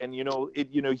do, and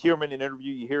hear him in an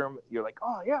interview. You hear him, you're like,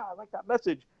 oh yeah, I like that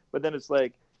message. But then it's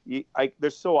like,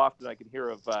 there's so often I can hear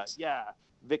of,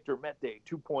 Victor Mete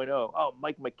 2.0. Oh,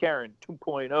 Mike McCarron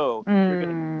 2.0. You're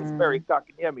gonna get Barry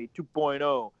Kakanyemi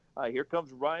 2.0. Here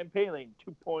comes Ryan Poehling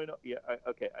 2.0. Yeah,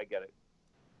 okay, I get it.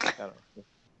 I don't know.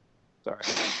 Sorry.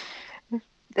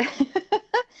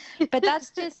 But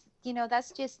that's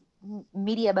just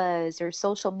media buzz or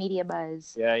social media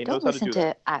buzz. Yeah, he knows Don't how to listen do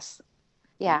that. to us.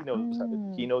 Yeah.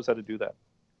 He knows how to do that.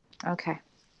 Okay.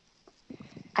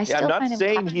 I'm not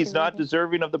saying he's not captivating.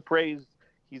 deserving of the praise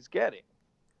he's getting.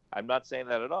 I'm not saying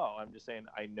that at all. I'm just saying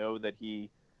I know that he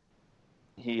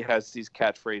has these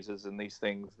catchphrases and these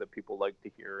things that people like to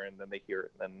hear, and then they hear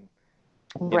it, and then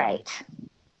Right.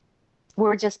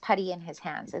 We're just putty in his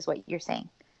hands, is what you're saying.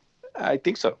 I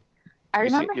think so. I You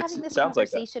see, remember it having this sounds like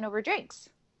that. conversation over drinks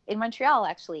in Montreal.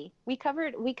 Actually, we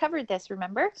covered this.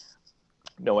 Remember?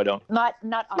 No, I don't. Not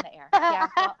on the air. Yeah,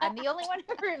 well, I'm the only one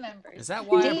who remembers. Is that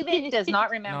why? David does not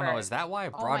remember. No, is that why I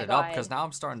Oh brought my it up? God. Because now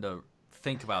I'm starting to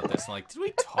think about this. I'm like, did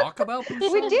we talk about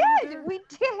Bouchard? We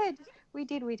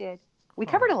did. We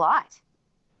covered a lot.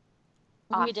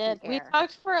 We off the did. We air.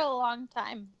 talked for a long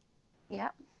time. Yeah.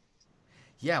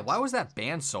 Yeah, why was that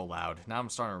band so loud? Now I'm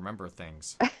starting to remember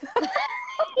things.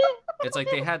 It's like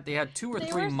they had 2 or They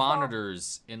 3 were so-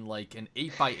 monitors in like an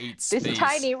 8x8 space. This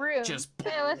tiny room. Just It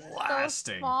was so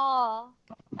blasting. small.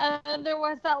 And there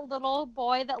was that little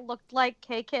boy that looked like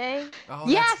KK. Oh,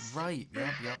 Yes! that's right.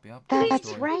 Yep. That's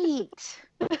Story. right.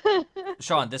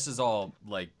 Sean, this is all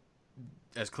like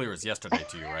as clear as yesterday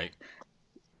to you, right?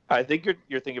 I think you're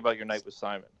thinking about your night with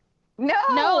Simon.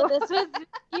 No, this was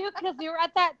you because we were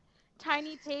at that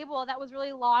tiny table that was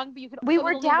really long, but you could We it was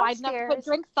were only wide enough to put downstairs.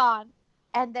 drinks on.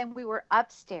 And then we were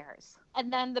upstairs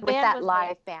And then the with band that was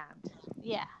live band. there.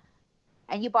 Yeah.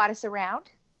 And you bought us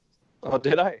around? Oh,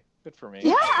 did I? Good for me.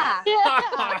 Yeah.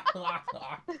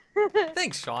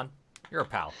 Thanks, Sean. You're a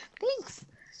pal. Thanks.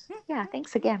 Yeah,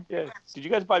 thanks again. Yeah. Did you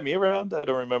guys buy me around? I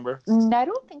don't remember. No, I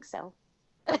don't think so.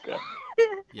 Okay.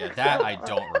 Yeah, that I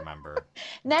don't remember.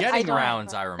 Next Getting time.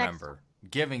 rounds, I remember.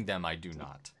 Giving them, I do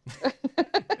not.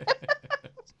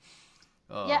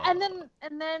 Yeah, and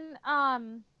then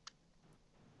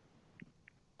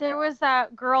there was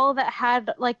that girl that had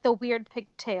like the weird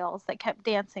pigtails that kept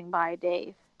dancing by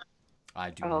Dave. I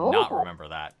do Oh. not remember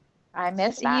that. I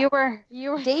missed that. You were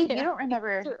Dave, yeah. you don't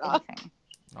remember You're wrong. anything.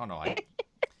 Oh no,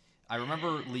 I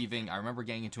remember leaving. I remember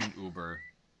getting into an Uber.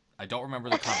 I don't remember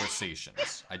the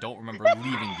conversations. I don't remember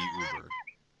leaving the Uber.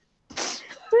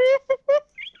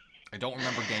 I don't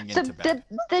remember getting So into bed.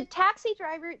 the taxi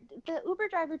driver, the Uber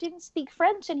driver didn't speak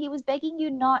French, and he was begging you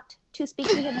not to speak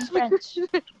to him in French.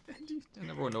 And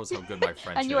everyone knows how good my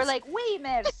French And you were is. like, "Oui,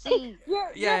 merci."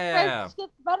 Your Yeah. French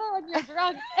gets better when you're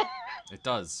drunk. It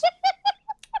does.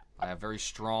 I have very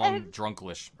strong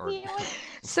drunklish. Or He was-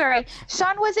 Sorry,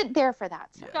 Sean wasn't there for that.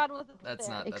 So Yeah. God wasn't That's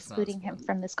there. not- excluding as him fun.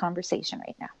 from this conversation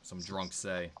right now. Some drunk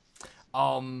say.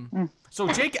 So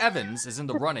Jake Evans is in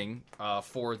the running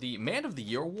for the Man of the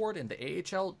Year award in the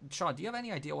AHL. Sean, do you have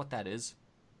any idea what that is?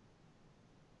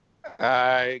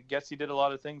 I guess he did a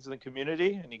lot of things in the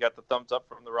community, and he got the thumbs up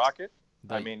from the Rocket.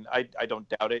 I The- mean, I don't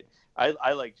doubt it.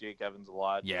 I like Jake Evans a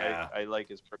lot. Yeah. I like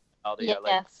his personality.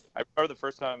 Yes. I remember the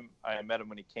first time I met him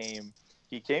when he came.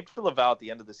 He came to Laval at the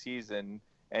end of the season,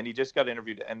 and he just got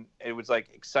interviewed, and it was like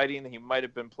exciting. He might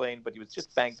have been playing, but he was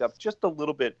just banged up just a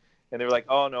little bit, and they were like,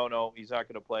 "Oh no, he's not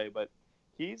going to play." But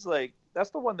he's like, that's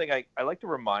the one thing I like to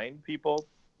remind people,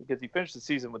 because he finished the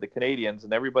season with the Canadians,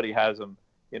 and everybody has him.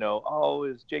 You know, oh,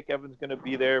 is Jake Evans going to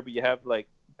be there? But you have like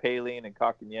Paling and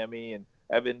Kotkaniemi and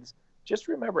Evans. Just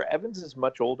remember, Evans is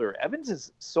much older. Evans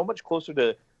is so much closer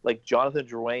to like Jonathan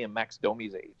Drouin and Max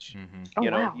Domi's age. Mhm. Oh,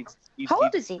 You know, wow. he's How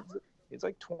old is he? He's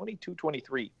like 22,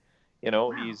 23. You know,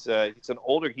 Wow. he's an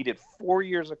older. He did 4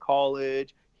 years of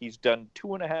college. He's done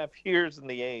 2.5 years in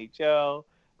the AHL.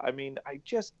 I mean, I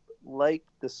just like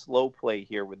the slow play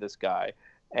here with this guy,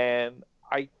 and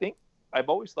I think I've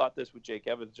always thought this with Jake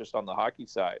Evans, just on the hockey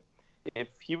side. If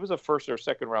he was a first or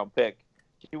second round pick,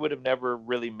 he would have never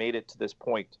really made it to this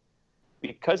point.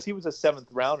 Because he was a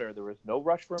seventh rounder, there was no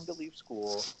rush for him to leave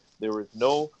school. There was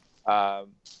no,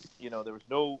 there was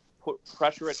no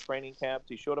pressure at training camps.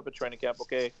 He showed up at training camp.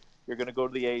 Okay, you're going to go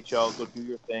to the AHL, go do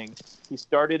your thing. He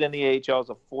started in the AHL as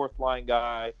a fourth line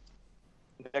guy.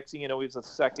 Next thing you know, he was a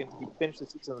second. He finished the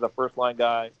season as a first line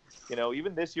guy. You know,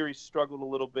 even this year he struggled a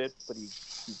little bit, but he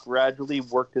gradually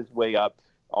worked his way up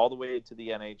all the way to the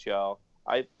NHL.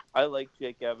 I like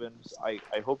Jake Evans. I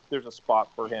hope there's a spot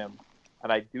for him,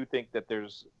 and I do think that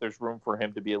there's room for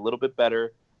him to be a little bit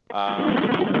better. But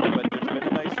there's been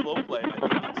a nice slow play, and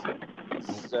I think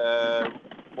he's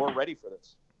more ready for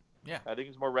this. Yeah. I think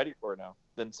he's more ready for it now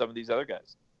than some of these other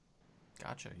guys.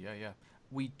 Gotcha. Yeah.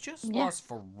 We just Yeah. lost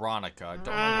Veronica. I don't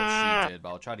know what she did, but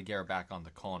I'll try to get her back on the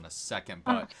call in a second.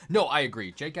 But no, I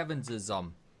agree. Jake Evans is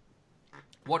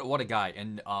what a guy,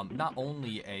 and not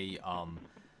only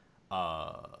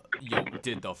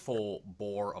did the full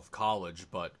bore of college,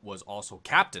 but was also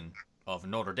captain of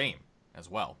Notre Dame as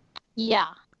well.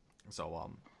 Yeah.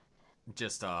 So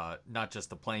just not just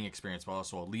the playing experience, but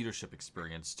also a leadership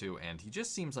experience too. And he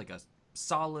just seems like a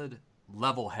solid,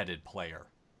 level-headed player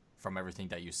from everything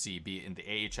that you see, be it in the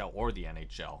AHL or the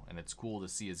NHL. And it's cool to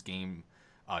see his game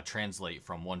translate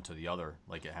from one to the other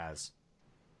like it has.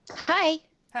 Hi.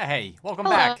 Hey, welcome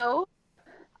back. Hello.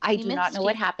 I We do not missed know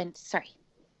what you. happened. Sorry.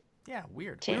 Yeah,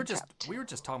 weird. To interrupt. We were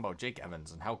just talking about Jake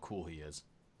Evans and how cool he is.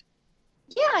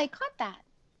 Yeah, I caught that.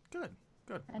 Good.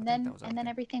 I And think then that was and then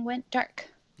everything went dark.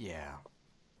 Yeah.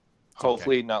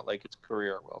 Hopefully not like his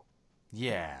career will.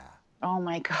 Yeah. Oh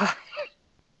my god.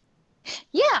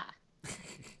 Yeah.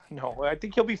 No, I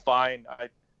think he'll be fine.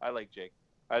 I like Jake.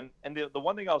 And the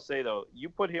one thing I'll say, though, you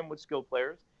put him with skilled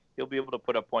players, he'll be able to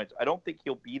put up points. I don't think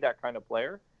he'll be that kind of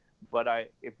player, but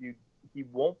he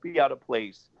won't be out of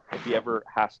place if he ever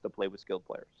has to play with skilled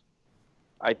players.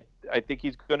 I think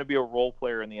he's going to be a role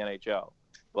player in the NHL,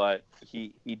 but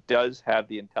he does have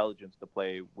the intelligence to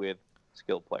play with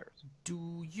skilled players.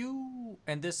 Do you,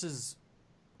 and this is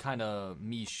kind of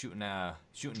me shooting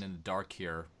in the dark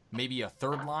here, maybe a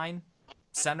third line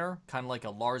center, kind of like a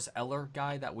Lars Eller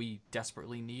guy that we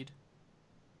desperately need?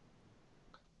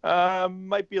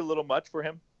 Might be a little much for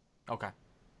him. Okay.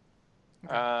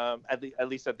 At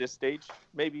least at this stage,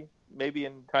 maybe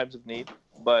in times of need.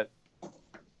 But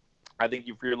I think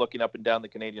if you're looking up and down the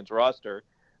Canadiens roster,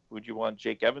 would you want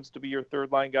Jake Evans to be your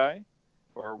third line guy,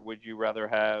 or would you rather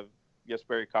have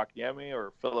Jesperi Kotkaniemi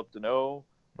or Philip Deneau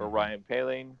or Ryan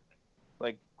Paling?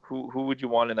 Like, who would you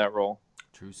want in that role?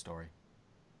 True story.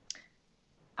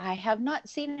 I have not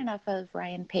seen enough of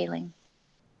Ryan Paling.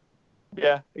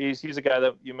 Yeah, he's a guy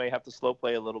that you may have to slow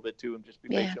play a little bit too, and just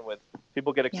be Yeah. patient with.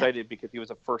 People get excited because he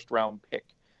was a first round pick.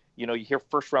 You know, you hear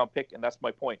first round pick, and that's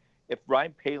my point. If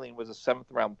Ryan Paling was a seventh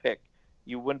round pick,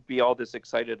 you wouldn't be all this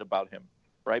excited about him,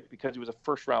 right? Because he was a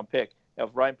first round pick. Now,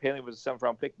 if Ryan Paling was a seventh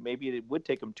round pick, maybe it would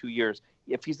take him 2 years.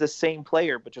 If he's the same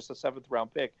player but just a seventh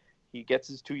round pick, he gets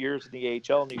his 2 years in the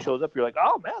AHL and he shows up. You're like,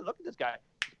 oh man, look at this guy.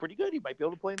 He's pretty good. He might be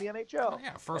able to play in the NHL.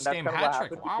 Yeah, first And game that's kinda hat what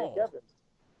trick. happened with Jake Wow. Evans.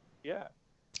 Yeah.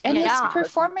 And Yeah. his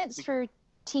performance for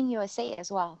Team USA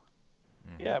as well.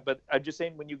 Yeah, but I'm just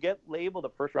saying, when you get labeled a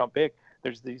first-round pick,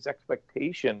 there's these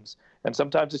expectations, and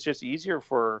sometimes it's just easier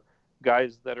for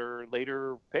guys that are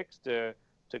later picks to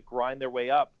grind their way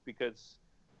up because,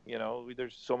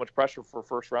 there's so much pressure for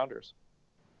first rounders.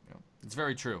 It's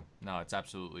very true. No, it's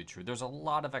absolutely true. There's a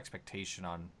lot of expectation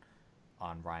on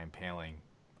Ryan Poehling,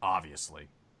 obviously.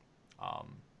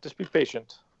 Just be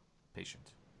patient. Patient.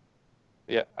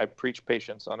 Yeah, I preach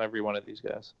patience on every one of these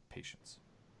guys. Patience.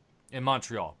 In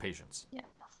Montreal, patience. Yeah.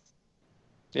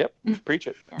 Yep, preach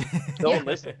it. Don't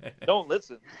listen. Don't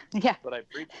listen. Yeah. But I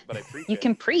preach. You it.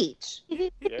 can preach.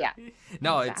 Yeah.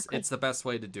 No, Exactly. it's the best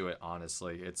way to do it.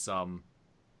 Honestly, it's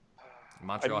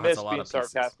Montreal I has miss a lot being of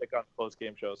pieces. sarcastic on the post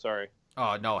game show. Sorry.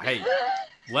 Oh no! Hey,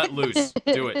 let loose.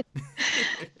 Do it.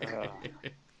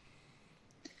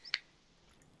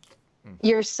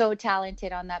 You're so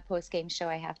talented on that post game show,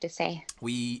 I have to say.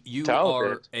 You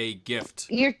Talented. are a gift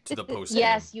You're to the post game.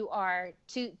 Yes, you are.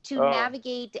 To Oh.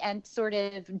 navigate and sort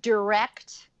of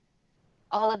direct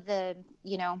all of the,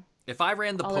 If I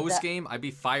ran the all of post that. game, I'd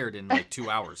be fired in like 2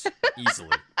 hours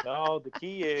easily. No, the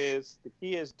key is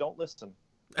don't listen.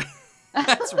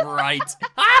 That's right.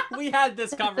 We had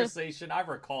this conversation. I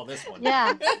recall this one.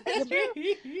 Yeah.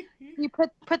 You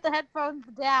put the headphones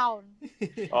down.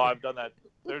 Oh, I've done that.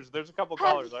 There's a couple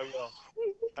callers. I will.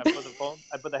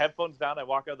 I put the headphones down. I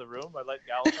walk out of the room. I let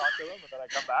Gal talk to them, and then I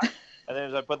come back. And then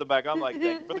as I put them back on, I'm like,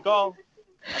 thank you for the call.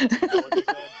 I forgot what you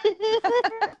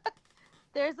said.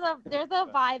 There's a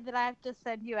vibe that I have to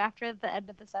send you after the end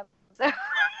of this episode.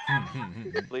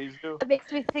 Please do. It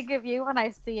makes me think of you when I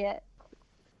see it.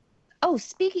 Oh,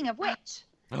 speaking of which,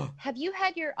 have you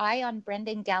had your eye on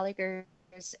Brendan Gallagher's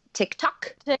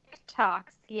TikTok? TikToks,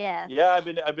 yes. Yeah,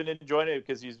 I've been enjoying it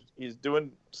because he's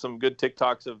doing some good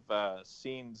TikToks of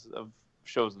scenes of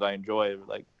shows that I enjoy,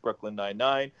 like Brooklyn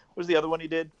Nine-Nine. What was the other one he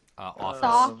did? Office. The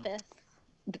Office.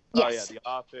 Yes. Oh yeah, The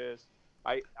Office.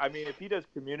 I mean, if he does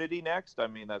Community next, I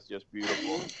mean that's just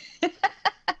beautiful.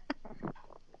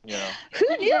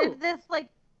 Who knew? There's this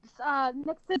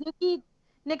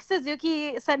Nick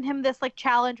Suzuki sent him this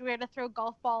challenge where he had to throw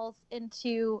golf balls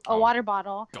into a water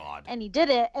bottle, God. and he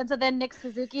did it. And so then Nick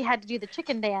Suzuki had to do the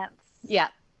chicken dance. Yeah.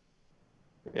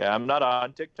 Yeah, I'm not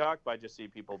on TikTok, but I just see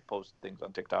people post things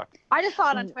on TikTok. I just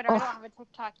saw it on Twitter. I Oh. don't have a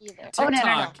TikTok either. Oh, no.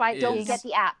 TikTok Don't is- get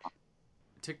the app.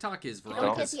 TikTok is Don't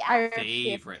Veronica's get the app.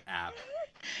 favorite app.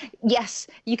 Yes,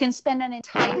 you can spend an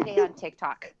entire day on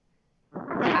TikTok.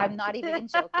 I'm not even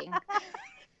joking.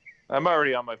 I'm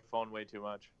already on my phone way too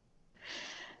much.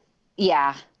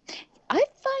 Yeah. I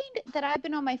find that I've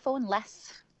been on my phone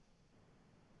less.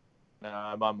 No,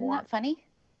 I'm on Isn't more. that funny?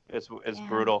 It's Yeah.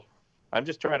 brutal. I'm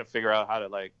just trying to figure out how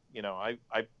to I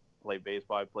play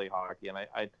baseball, I play hockey, and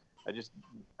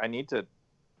I need to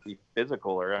be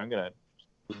physical or I'm gonna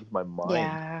lose my mind.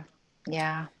 Yeah.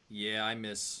 Yeah. Yeah, I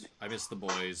miss the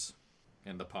boys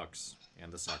and the pucks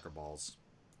and the soccer balls.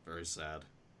 Very sad.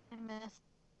 I miss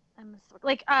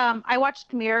I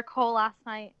watched Miracle last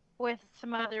night with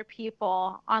some other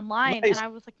people online, Nice. and I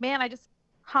was like, man, I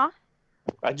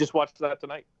just watched that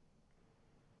tonight.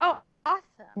 oh,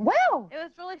 awesome. Wow. It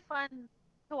was really fun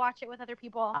to watch it with other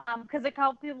people because a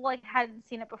couple people hadn't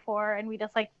seen it before, and we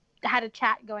just had a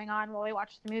chat going on while we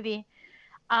watched the movie.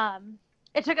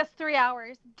 It took us 3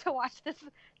 hours to watch this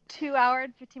 2 hour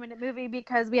and 15-minute movie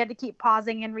because we had to keep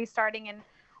pausing and restarting and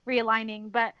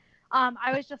realigning. But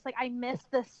I was just I miss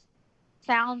the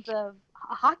sounds of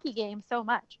a hockey game so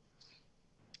much.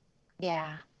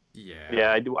 Yeah. Yeah.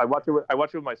 Yeah, I do. I watch it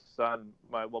with my son.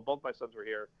 Both my sons were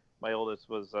here. My oldest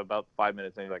was about 5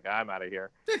 minutes, and he's like, "I'm out of here."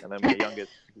 And then my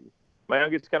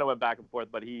youngest kind of went back and forth,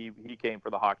 but he came for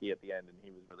the hockey at the end, and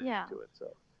he was really into it. So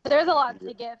There's a lot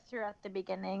to get through at the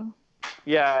beginning.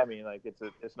 yeah, I mean,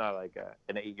 it's not like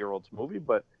an 8-year-old's movie,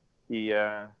 but he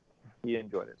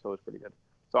enjoyed it, so it was pretty good.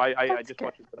 So I That's just good.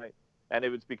 watched it tonight, and it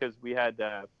was because we had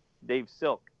Dave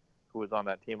Silk, who was on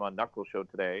that team on Knuckles Show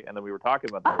today, and then we were talking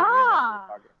about the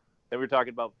movie, then we were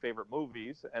talking about favorite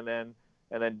movies, and then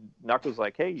Knuckles was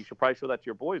like, "Hey, you should probably show that to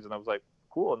your boys," and I was like,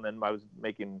 "Cool." And then I was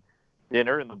making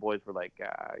dinner, and the boys were like,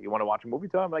 "You want to watch a movie,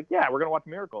 Tom?" I'm like, "Yeah, we're gonna watch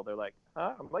Miracle." They're like,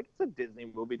 "Huh?" I'm like, "It's a Disney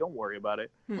movie. Don't worry about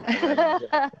it."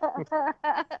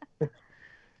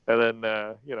 And then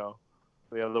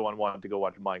the other one wanted to go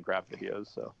watch Minecraft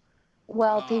videos. So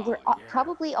Well, they were Oh, yeah.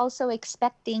 probably also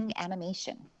expecting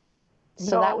animation.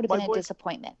 So No, that would have my been a boys-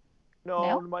 disappointment. no,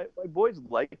 No? my boys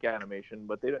like animation,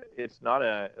 but it's not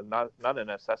a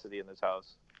necessity in this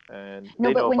house. And No,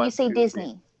 they but know when if you I'm say too-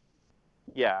 Disney,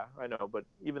 yeah, I know. But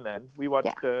even then, we watched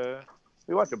a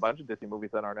bunch of Disney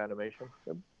movies that aren't animation.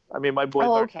 I mean, my boys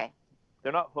aren't. okay.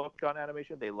 They're not hooked on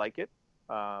animation. They like it,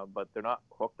 but they're not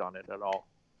hooked on it at all.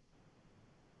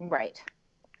 Right.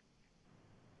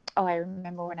 Oh, I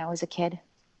remember when I was a kid.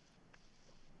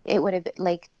 It would have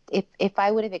if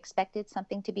I would have expected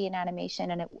something to be an animation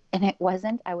and it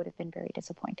wasn't, I would have been very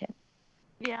disappointed.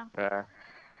 Yeah.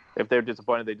 If they're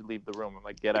disappointed, they'd leave the room. I'm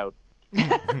like, get out.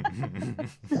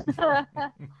 Because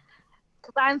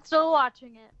I'm still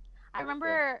watching it. I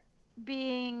remember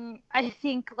being, I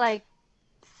think, like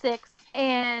 6,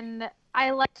 and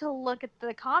I like to look at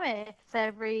the comics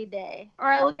every day. Or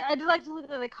I do like to look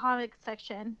at the comics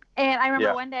section. And I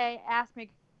remember one day I asked my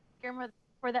grandmother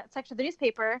for that section of the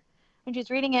newspaper, and she was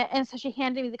reading it, and so she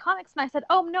handed me the comics, and I said,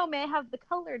 "Oh no, may I have the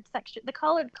colored section, the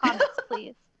colored comics,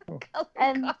 please?"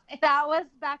 And that was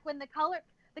back when the colored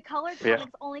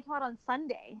comics only come out on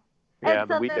Sunday. Yeah, and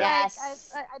the so weekend.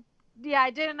 Yes. I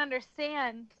didn't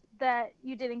understand that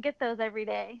you didn't get those every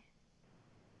day.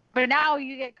 But now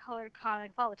you get colored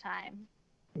comics all the time.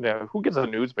 Yeah, who gets a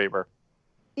newspaper?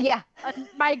 Yeah.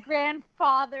 My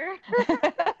grandfather.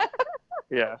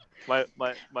 Yeah, my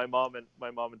mom and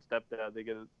stepdad, they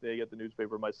get the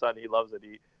newspaper. My son, he loves it.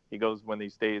 He goes when he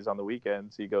stays on the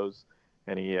weekends. He goes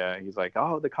and he's like,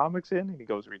 oh, the comics in, and he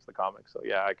goes reads the comics. So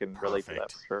yeah, I can relate to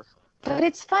that for sure. But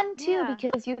it's fun too Yeah.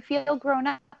 because you feel grown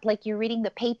up, like you're reading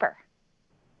the paper.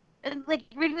 And like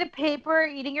reading the paper,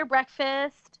 eating your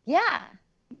breakfast. Yeah.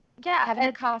 Yeah. Having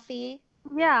a coffee.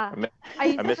 Yeah.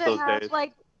 I miss used to those have days.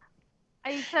 I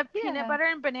used to have Yeah. peanut butter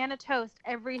and banana toast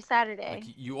every Saturday. Like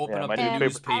you open Yeah, up my the and I would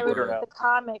newspaper read the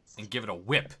comics. and give it a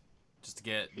whip just to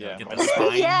get Yeah. get the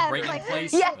spine Yes, right in like-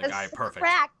 place. yes, Like, all right, perfect.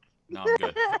 Crack. No, I'm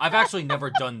good. I've actually never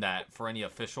done that for any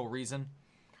official reason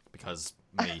because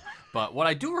me. But what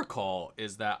I do recall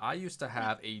is that I used to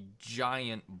have a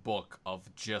giant book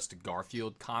of just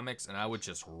Garfield comics, and I would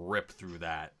just rip through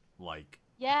that like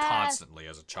Yes. constantly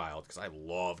as a child because I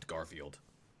loved Garfield.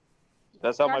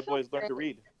 That's how my Garfield's boys learn to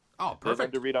great. read. Oh, They learn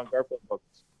perfect. to read on Garfield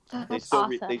books. They That's still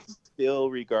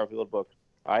awesome. read Garfield books.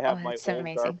 I have my that's old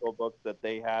amazing. Garfield books that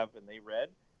they have and they read,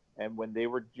 and when they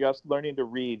were just learning to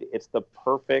read, it's the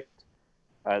perfect.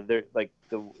 They're like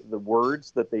the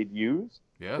words that they'd use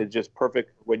Yeah. is just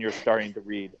perfect when you're starting to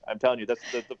read. I'm telling you, that's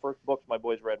the first books my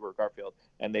boys read were Garfield,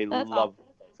 and they That's loved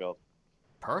Garfield.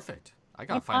 Perfect. I My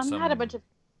gotta find mom some. had a bunch of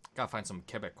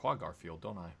Quebecois Garfield,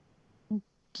 don't I?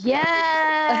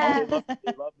 yeah.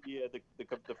 They love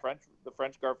the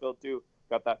French Garfield too.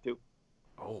 Got that too.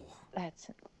 Oh. That's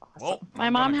awesome. Well, My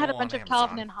I'm mom gonna had a go bunch on of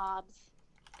Calvin Amazon. and Hobbes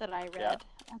that I read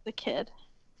Yeah. as a kid.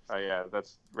 Oh yeah,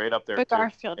 that's right up there But too.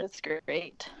 Garfield is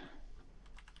great.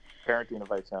 Parenting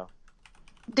advice now.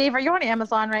 Dave, are you on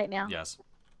Amazon right now? Yes.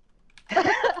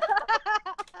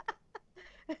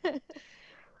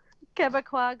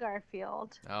 Quebecois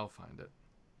Garfield. I'll find it.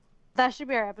 That should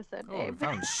be our episode, Oh, I Dave.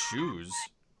 found shoes.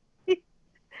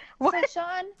 So,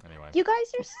 Sean, Anyway. you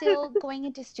guys are still going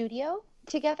into studio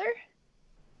together?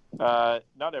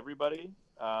 Not everybody.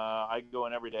 I go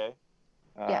in every day.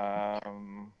 Yeah.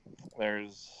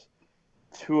 There's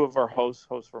 2 of our hosts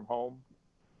from home,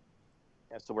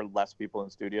 and so we're less people in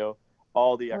studio.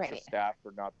 All the extra Right. staff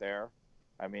are not there.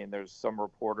 I mean, there's some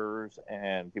reporters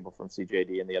and people from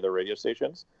CJD and the other radio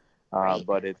stations, Right.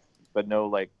 but no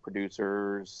like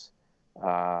producers,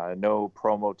 no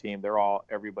promo team.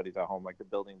 Everybody's at home. Like the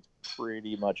building's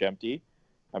pretty much empty.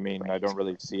 I mean, I Right. don't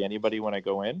really see anybody when I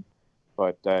go in,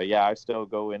 but yeah, I still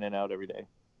go in and out every day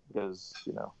because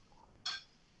you know,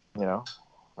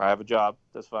 I have a job.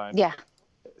 That's fine. Yeah.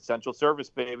 Essential service,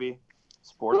 baby.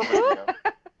 Sports radio.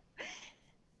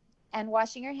 And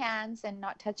washing your hands and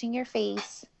not touching your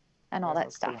face and all Yeah,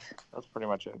 that stuff. That's pretty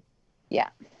much it. Yeah.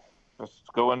 Just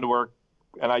go into work,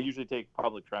 and I usually take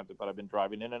public transit, but I've been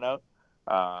driving in and out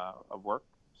of work,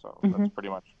 so that's pretty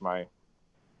much my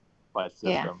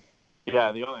system.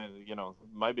 Yeah. The only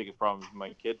my biggest problem is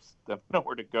my kids don't know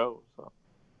where to go. So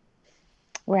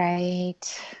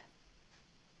Right.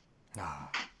 Ah,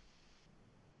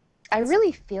 I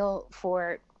really feel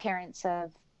for parents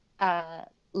of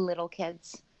little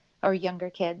kids or younger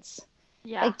kids.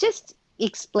 Yeah. Like just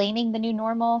explaining the new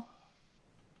normal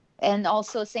and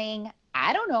also saying,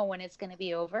 I don't know when it's going to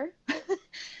be over.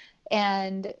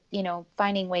 And,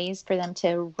 finding ways for them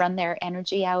to run their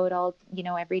energy out all,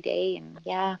 every day. And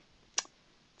yeah,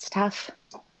 it's tough.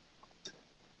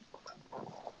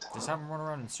 just have them run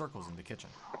around in circles in the kitchen.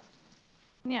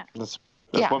 that's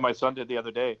Yeah. what my son did the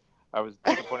other day. I was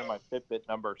disappointed in my Fitbit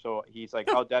number, so he's like,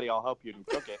 "Oh, Daddy, I'll help you." And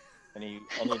he took it, and he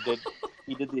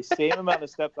did the same amount of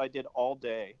steps I did all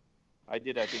day. I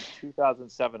did, I think,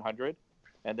 2,700,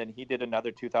 and then he did another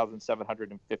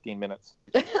 2,715 minutes.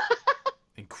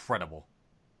 Incredible.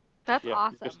 That's Yeah,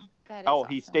 awesome. just- That is Oh,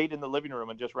 he awesome. stayed in the living room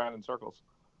and just ran in circles.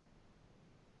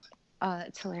 Oh,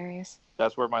 that's hilarious.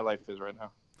 That's where my life is right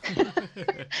now.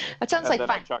 That sounds like then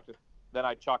fun.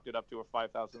 I chalked it up to a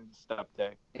 5,000 step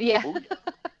day. Yeah. Oh, yeah.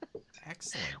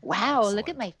 Excellent. Wow, look Excellent.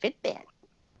 at my Fitbit.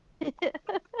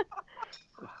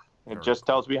 It just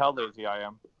tells me how lazy I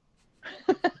am.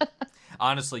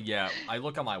 Honestly, yeah. I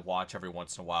look at my watch every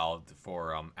once in a while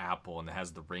for Apple, and it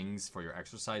has the rings for your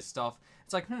exercise stuff.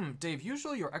 It's like, Dave,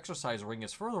 usually your exercise ring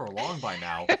is further along by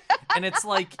now. And it's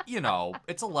like,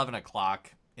 it's 11 o'clock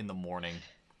in the morning.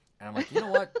 And I'm like, you know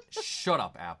what? Shut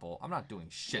up, Apple. I'm not doing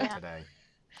shit today.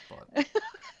 But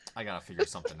I got to figure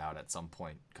something out at some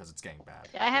point because it's getting bad.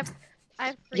 Yeah, I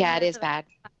have 3 Yeah, it minutes is of bad.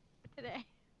 exercise today.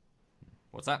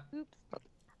 What's that? Oops.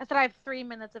 I said I have 3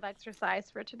 minutes of exercise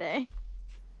for today.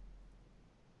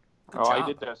 Good I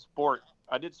job. did sport.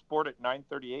 I did sport at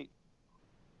 9:38.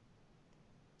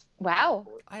 Wow.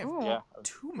 I have Ooh. Yeah.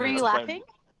 2 Were you minutes. laughing?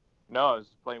 No, I was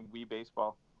playing Wii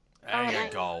baseball. There you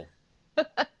nice. go.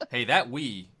 Hey, that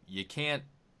Wii, you can't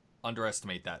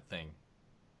underestimate that thing.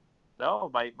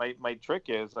 No, my trick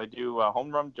is I do a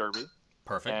home run derby,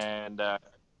 Perfect.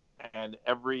 and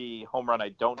every home run I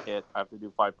don't hit, I have to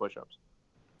do 5 push-ups.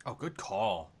 Oh, good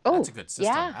call. Oh, That's a good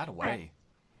system. yeah. Add away.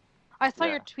 I saw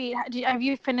Yeah. your tweet. Have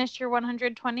you finished your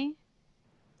 120?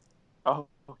 Oh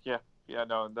yeah,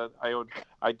 no,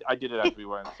 I did it as we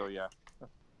went, so yeah.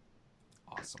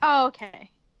 Awesome. Oh,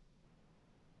 okay.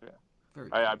 Very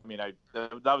I cool. mean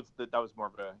that was more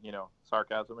of a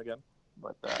sarcasm again,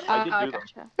 but I did do them.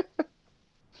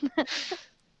 Gotcha.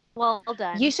 Well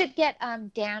done. You should get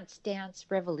Dance Dance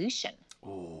Revolution.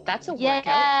 Ooh. That's a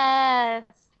yes.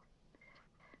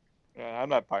 Yeah, I'm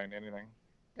not buying anything.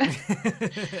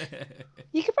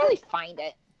 You could probably find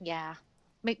it. Yeah.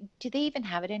 Do they even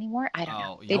have it anymore? I don't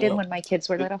know. Oh, They yeah. did when my kids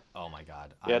were little. Oh my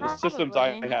god. Yeah, the systems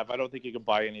I Probably. have, I don't think you can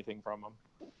buy anything from them.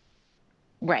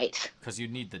 Right. Because you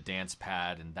need the dance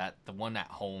pad, and the one at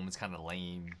home is kind of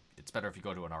lame. It's better if you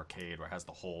go to an arcade where it has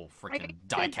the whole freaking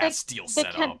die-cast steel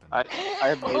set can- up. I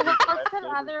have Well, neighbors, what's that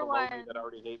neighbors other below me one? that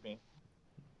already hate me.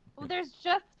 Well, there's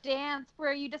Just Dance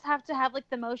where you just have to have like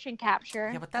the motion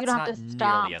capture. Yeah, but you that's don't not have to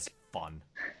stop. nearly as fun.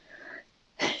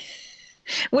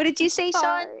 What did you say, Sean?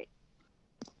 Sorry.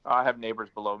 I have neighbors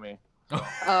below me.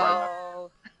 Oh.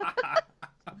 Yeah,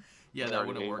 They that already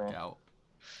wouldn't hate work me. out.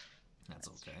 That's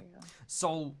okay.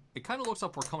 So it kind of looks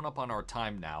like we're coming up on our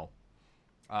time now.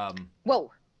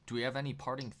 Whoa. Do we have any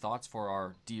parting thoughts for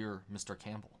our dear Mr.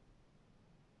 Campbell?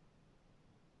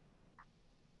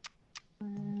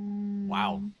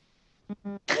 Wow.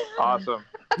 Awesome.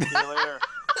 See you later.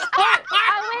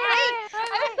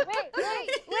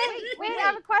 Wait, I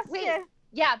have a question. Wait.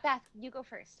 Yeah, Beth, you go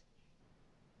first.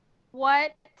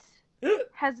 What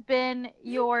has been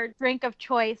your drink of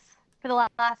choice for the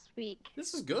last week?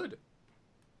 This is good.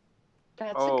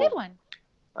 That's Oh. a good one.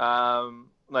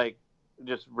 Like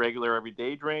just regular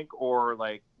everyday drink, or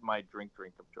like my drink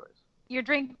of choice. Your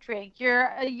drink,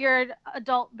 your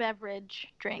adult beverage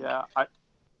drink. Yeah,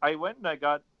 I went and I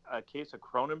got a case of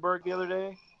Kronenberg the other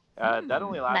day. That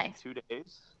only lasted Nice. 2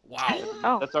 days. Wow.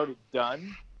 Oh. That's already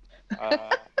done.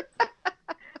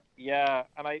 Yeah,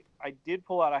 and I did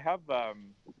pull out. I have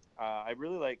I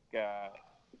really like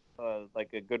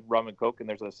a good rum and coke, and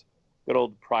there's this good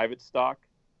old private stock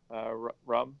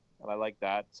rum, and I like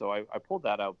that. So I pulled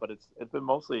that out, but it's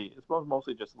mostly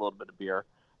just a little bit of beer,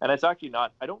 and it's actually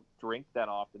not. I don't drink that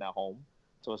often at home,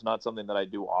 so it's not something that I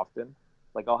do often.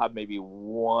 Like I'll have maybe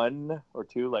 1 or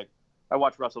 2. Like I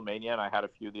watched WrestleMania, and I had a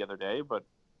few the other day, but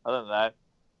other than that,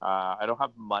 I don't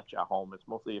have much at home. It's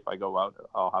mostly if I go out,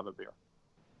 I'll have a beer.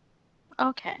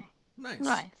 Okay. Nice.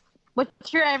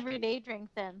 What's your everyday drink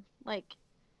then? Like,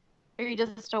 are you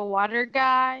just a water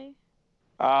guy?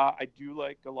 I do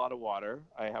like a lot of water.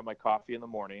 I have my coffee in the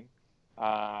morning.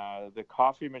 The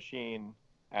coffee machine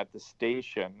at the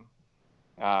station,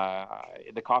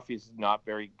 the coffee is not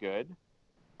very good,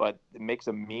 but it makes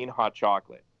a mean hot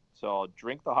chocolate. So I'll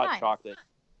drink the hot Nice. chocolate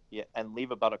and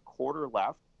leave about a quarter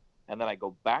left. And then I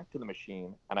go back to the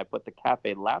machine and I put the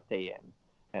cafe latte in.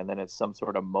 And then it's some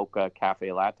sort of mocha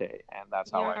cafe latte. And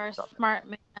that's how You're I a start. smart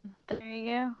man. There you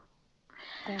go.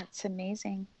 That's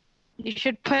amazing. You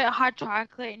should put hot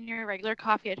chocolate in your regular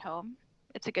coffee at home.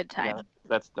 It's a good time.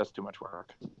 Yeah, that's too much work.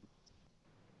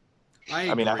 I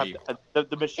I mean, I agree. have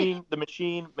the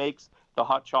machine makes the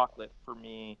hot chocolate for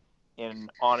me in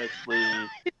honestly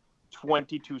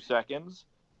 22 seconds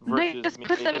No, versus you just me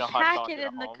put the making a hot packet chocolate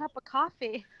at in the home. cup of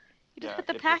coffee. You just Yeah, put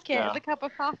the it's just, packet in yeah. the cup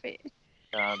of coffee.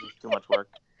 It's too much work.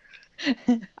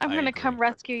 I'm I gonna agree. come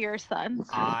rescue your son.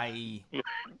 I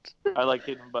I like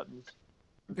hidden buttons.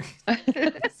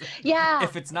 Yeah.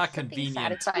 if it's not Something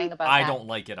convenient, satisfying about I that. don't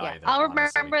like it Yeah. either. I'll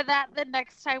honestly. remember that the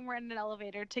next time we're in an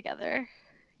elevator together.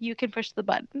 You can push the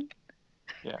button.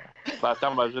 Yeah. Last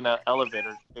time I was in an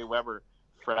elevator, Jay Weber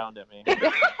frowned at me. Oh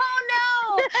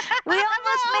no! We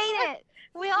almost made it.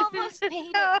 We almost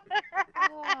made it.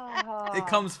 Oh. It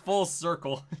comes full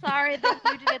circle. Sorry that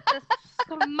you didn't get the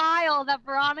smile that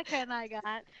Veronica and I got.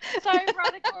 Sorry,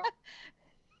 Veronica. What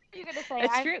are you gonna say?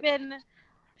 It's I've true. been.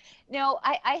 No,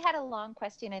 I had a long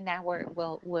question, and now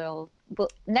we'll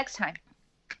next time.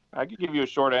 I could give you a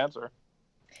short answer.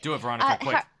 Do it, Veronica,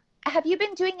 quick. Have you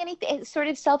been doing any sort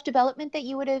of self-development that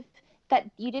you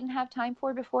didn't have time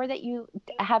for before that you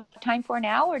have time for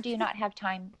now, or do you not have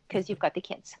time because you've got the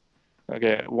kids?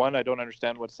 Okay, one, I don't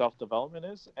understand what self-development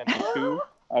is, and two,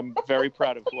 I'm very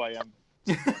proud of who I am.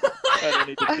 I don't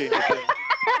need to change a thing.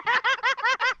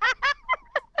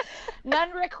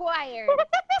 None required.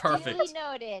 Perfect. Duly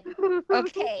noted.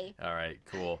 Okay. All right,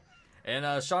 cool.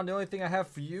 And Sean, the only thing I have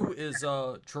for you is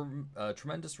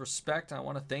tremendous respect. I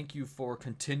want to thank you for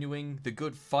continuing the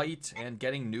good fight and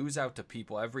getting news out to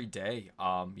people every day.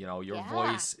 Your Yeah,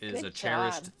 voice is good a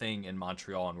cherished job. thing in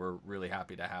Montreal, and we're really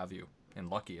happy to have you, and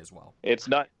lucky as well. It's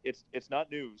not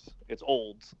news. It's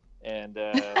old, and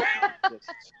it's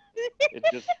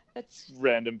just That's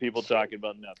random people talking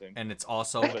about nothing. And it's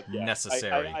also But yeah,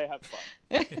 necessary. I have fun.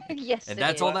 yes. And it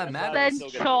that's is. all that matters.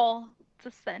 Essential.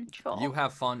 It's essential. You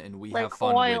have fun, and we Like have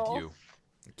fun oils. with you.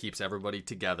 It keeps everybody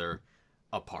together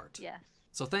apart. Yes.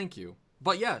 So thank you.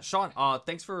 But yeah, Sean,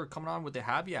 thanks for coming on with the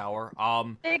happy hour.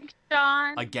 Thanks,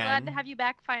 Sean. Again. Glad to have you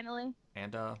back finally.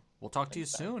 And we'll talk to you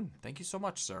Thanks, soon. Thank you so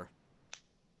much, sir.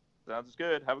 Sounds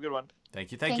good. Have a good one.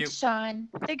 Thank you. Thanks, Sean.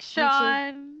 Thanks, too.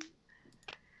 Sean.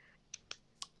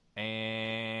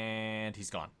 And he's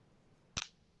gone.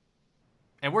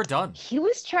 And we're done. He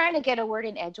was trying to get a word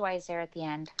in edgewise there at the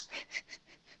end.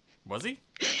 Was he?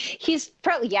 He's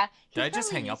probably Did he's I just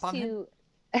probably hang up on used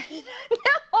him?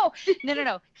 to-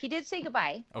 No. He did say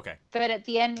goodbye, Okay. but at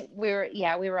the end we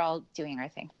were all doing our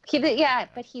thing.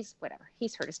 But he's whatever.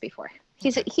 He's heard us before.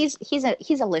 He's a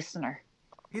listener.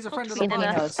 He's a friend of Well, the And he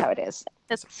Yeah. knows podcast. how it is.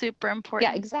 That's super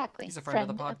important. Yeah, exactly. He's a friend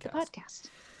of the podcast.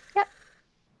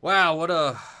 Wow, what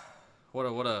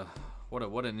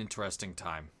an interesting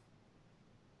time.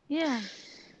 Yeah.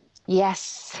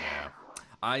 Yes. Yeah.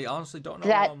 I honestly don't know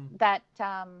That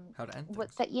how to end what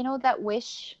things. that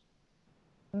wish,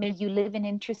 may you live in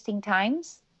interesting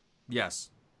times. Yes.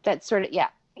 That sort of yeah.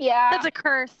 That's a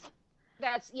curse.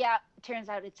 Turns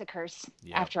out it's a curse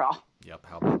Yep. after all. Yep.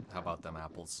 How about them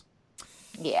apples?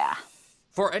 Yeah.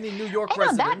 For any New York And on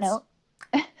residents. that note,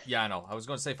 Yeah, I know. I was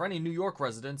going to say, for any New York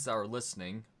residents that are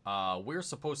listening, we're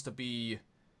supposed to be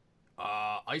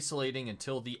isolating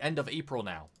until the end of April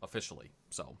now, officially.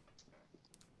 So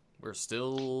we're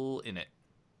still in it.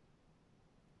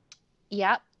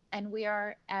 yep, and we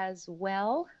are as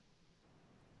well.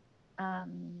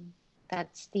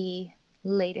 That's the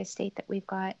latest date that we've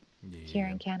got here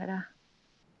in Canada.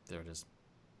 There it is.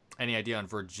 Any idea on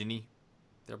Virginia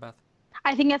there, Beth?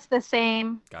 I think it's the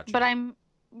same, Gotcha. but I'm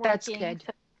working. That's good.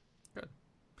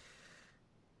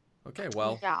 Okay,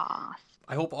 well, Yeah.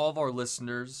 I hope all of our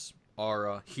listeners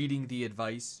are heeding the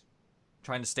advice,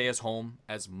 trying to stay at home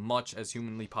as much as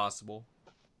humanly possible.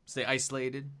 Stay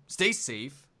isolated, stay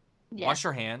safe, Yeah. wash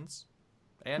your hands,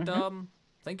 and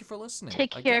thank you for listening.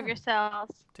 Take care of Again,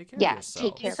 yourselves. Take care Yeah, of yourselves.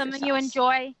 take care. Do of something you yourselves.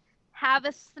 enjoy. Have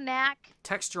a snack.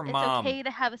 Text your It's mom. okay to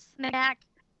have a snack.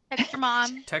 Text your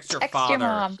mom. Text your Text father. your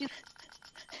mom.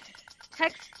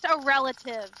 Text a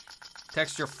relative.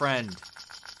 Text your friend.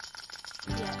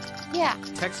 Yeah. Yeah,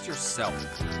 Text yourself.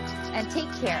 and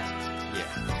take care.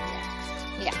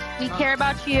 Yeah. We care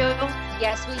about you.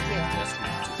 Yes, we do.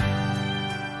 Yes, we do.